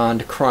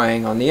beyond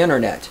crying on the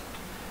internet.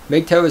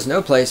 MGTOW is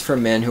no place for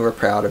men who are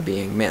proud of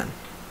being men.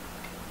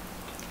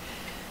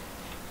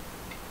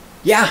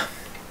 Yeah,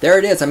 there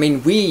it is. I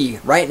mean, we,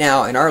 right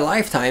now, in our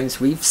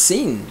lifetimes, we've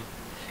seen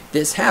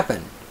this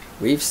happen.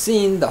 We've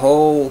seen the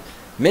whole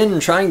men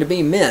trying to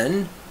be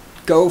men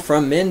go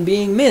from men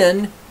being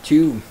men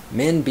to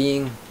men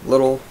being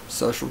little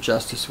social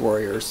justice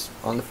warriors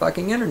on the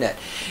fucking internet.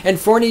 And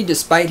Forney,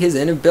 despite his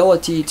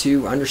inability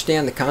to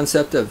understand the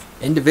concept of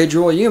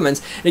individual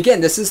humans, and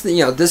again, this is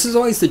the, this is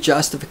always the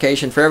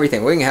justification for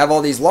everything. We can have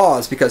all these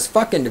laws because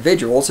fuck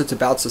individuals, it's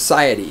about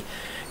society.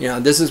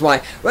 This is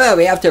why, well,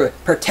 we have to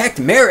protect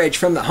marriage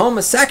from the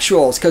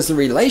homosexuals because the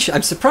relation.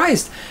 I'm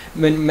surprised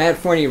when Matt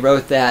Forney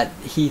wrote that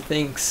he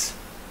thinks.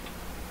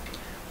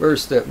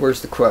 Where's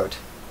the quote?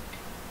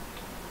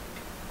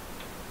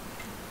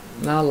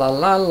 La la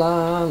la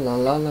la la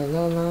la la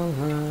la la.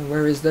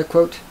 Where is the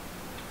quote?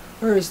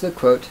 Where is the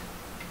quote?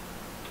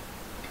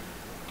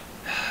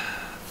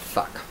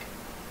 Fuck.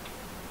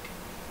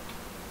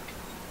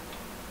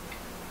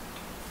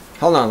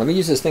 Hold on, let me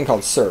use this thing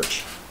called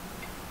search.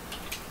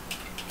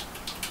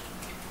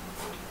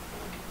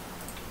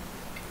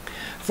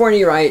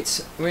 Forney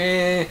writes,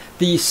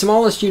 the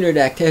smallest unit of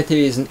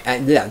activity is,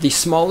 the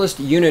smallest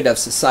unit of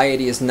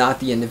society is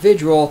not the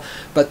individual,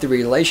 but the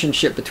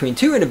relationship between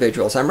two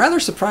individuals. I'm rather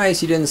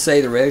surprised he didn't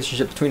say the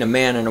relationship between a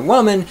man and a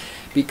woman,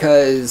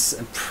 because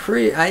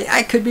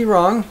I could be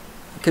wrong.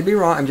 Could be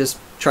wrong. I'm just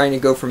trying to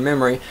go from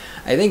memory.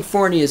 I think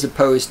Forney is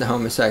opposed to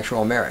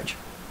homosexual marriage.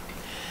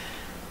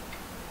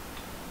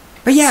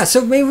 But yeah,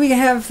 so maybe we can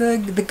have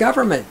the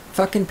government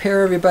fucking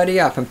pair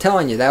everybody up. I'm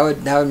telling you, that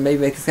would maybe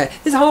make this guy.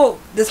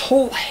 This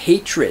whole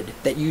hatred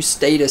that you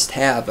statists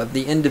have of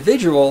the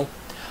individual,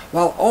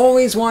 while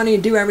always wanting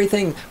to do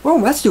everything. Well,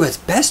 let's do what's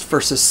best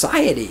for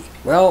society.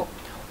 Well,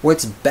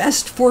 what's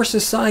best for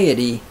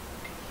society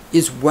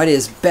is what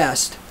is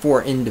best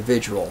for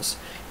individuals,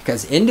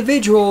 because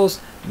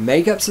individuals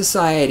make up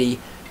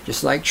society,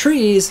 just like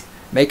trees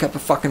make up a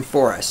fucking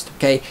forest.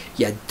 Okay,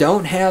 you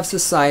don't have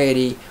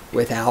society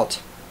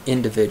without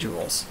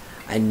individuals.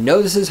 I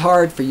know this is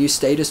hard for you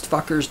statist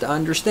fuckers to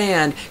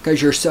understand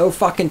because you're so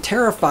fucking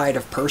terrified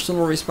of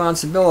personal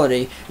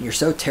responsibility and you're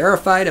so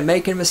terrified of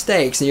making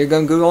mistakes, and you're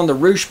going to go on the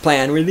Roosh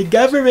plan where the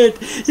government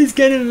is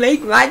going to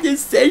make my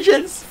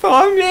decisions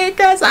for me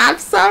because I'm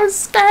so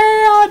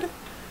scared.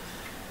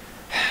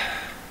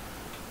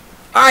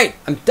 Alright,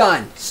 I'm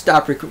done.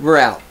 Stop. We're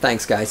out.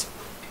 Thanks, guys.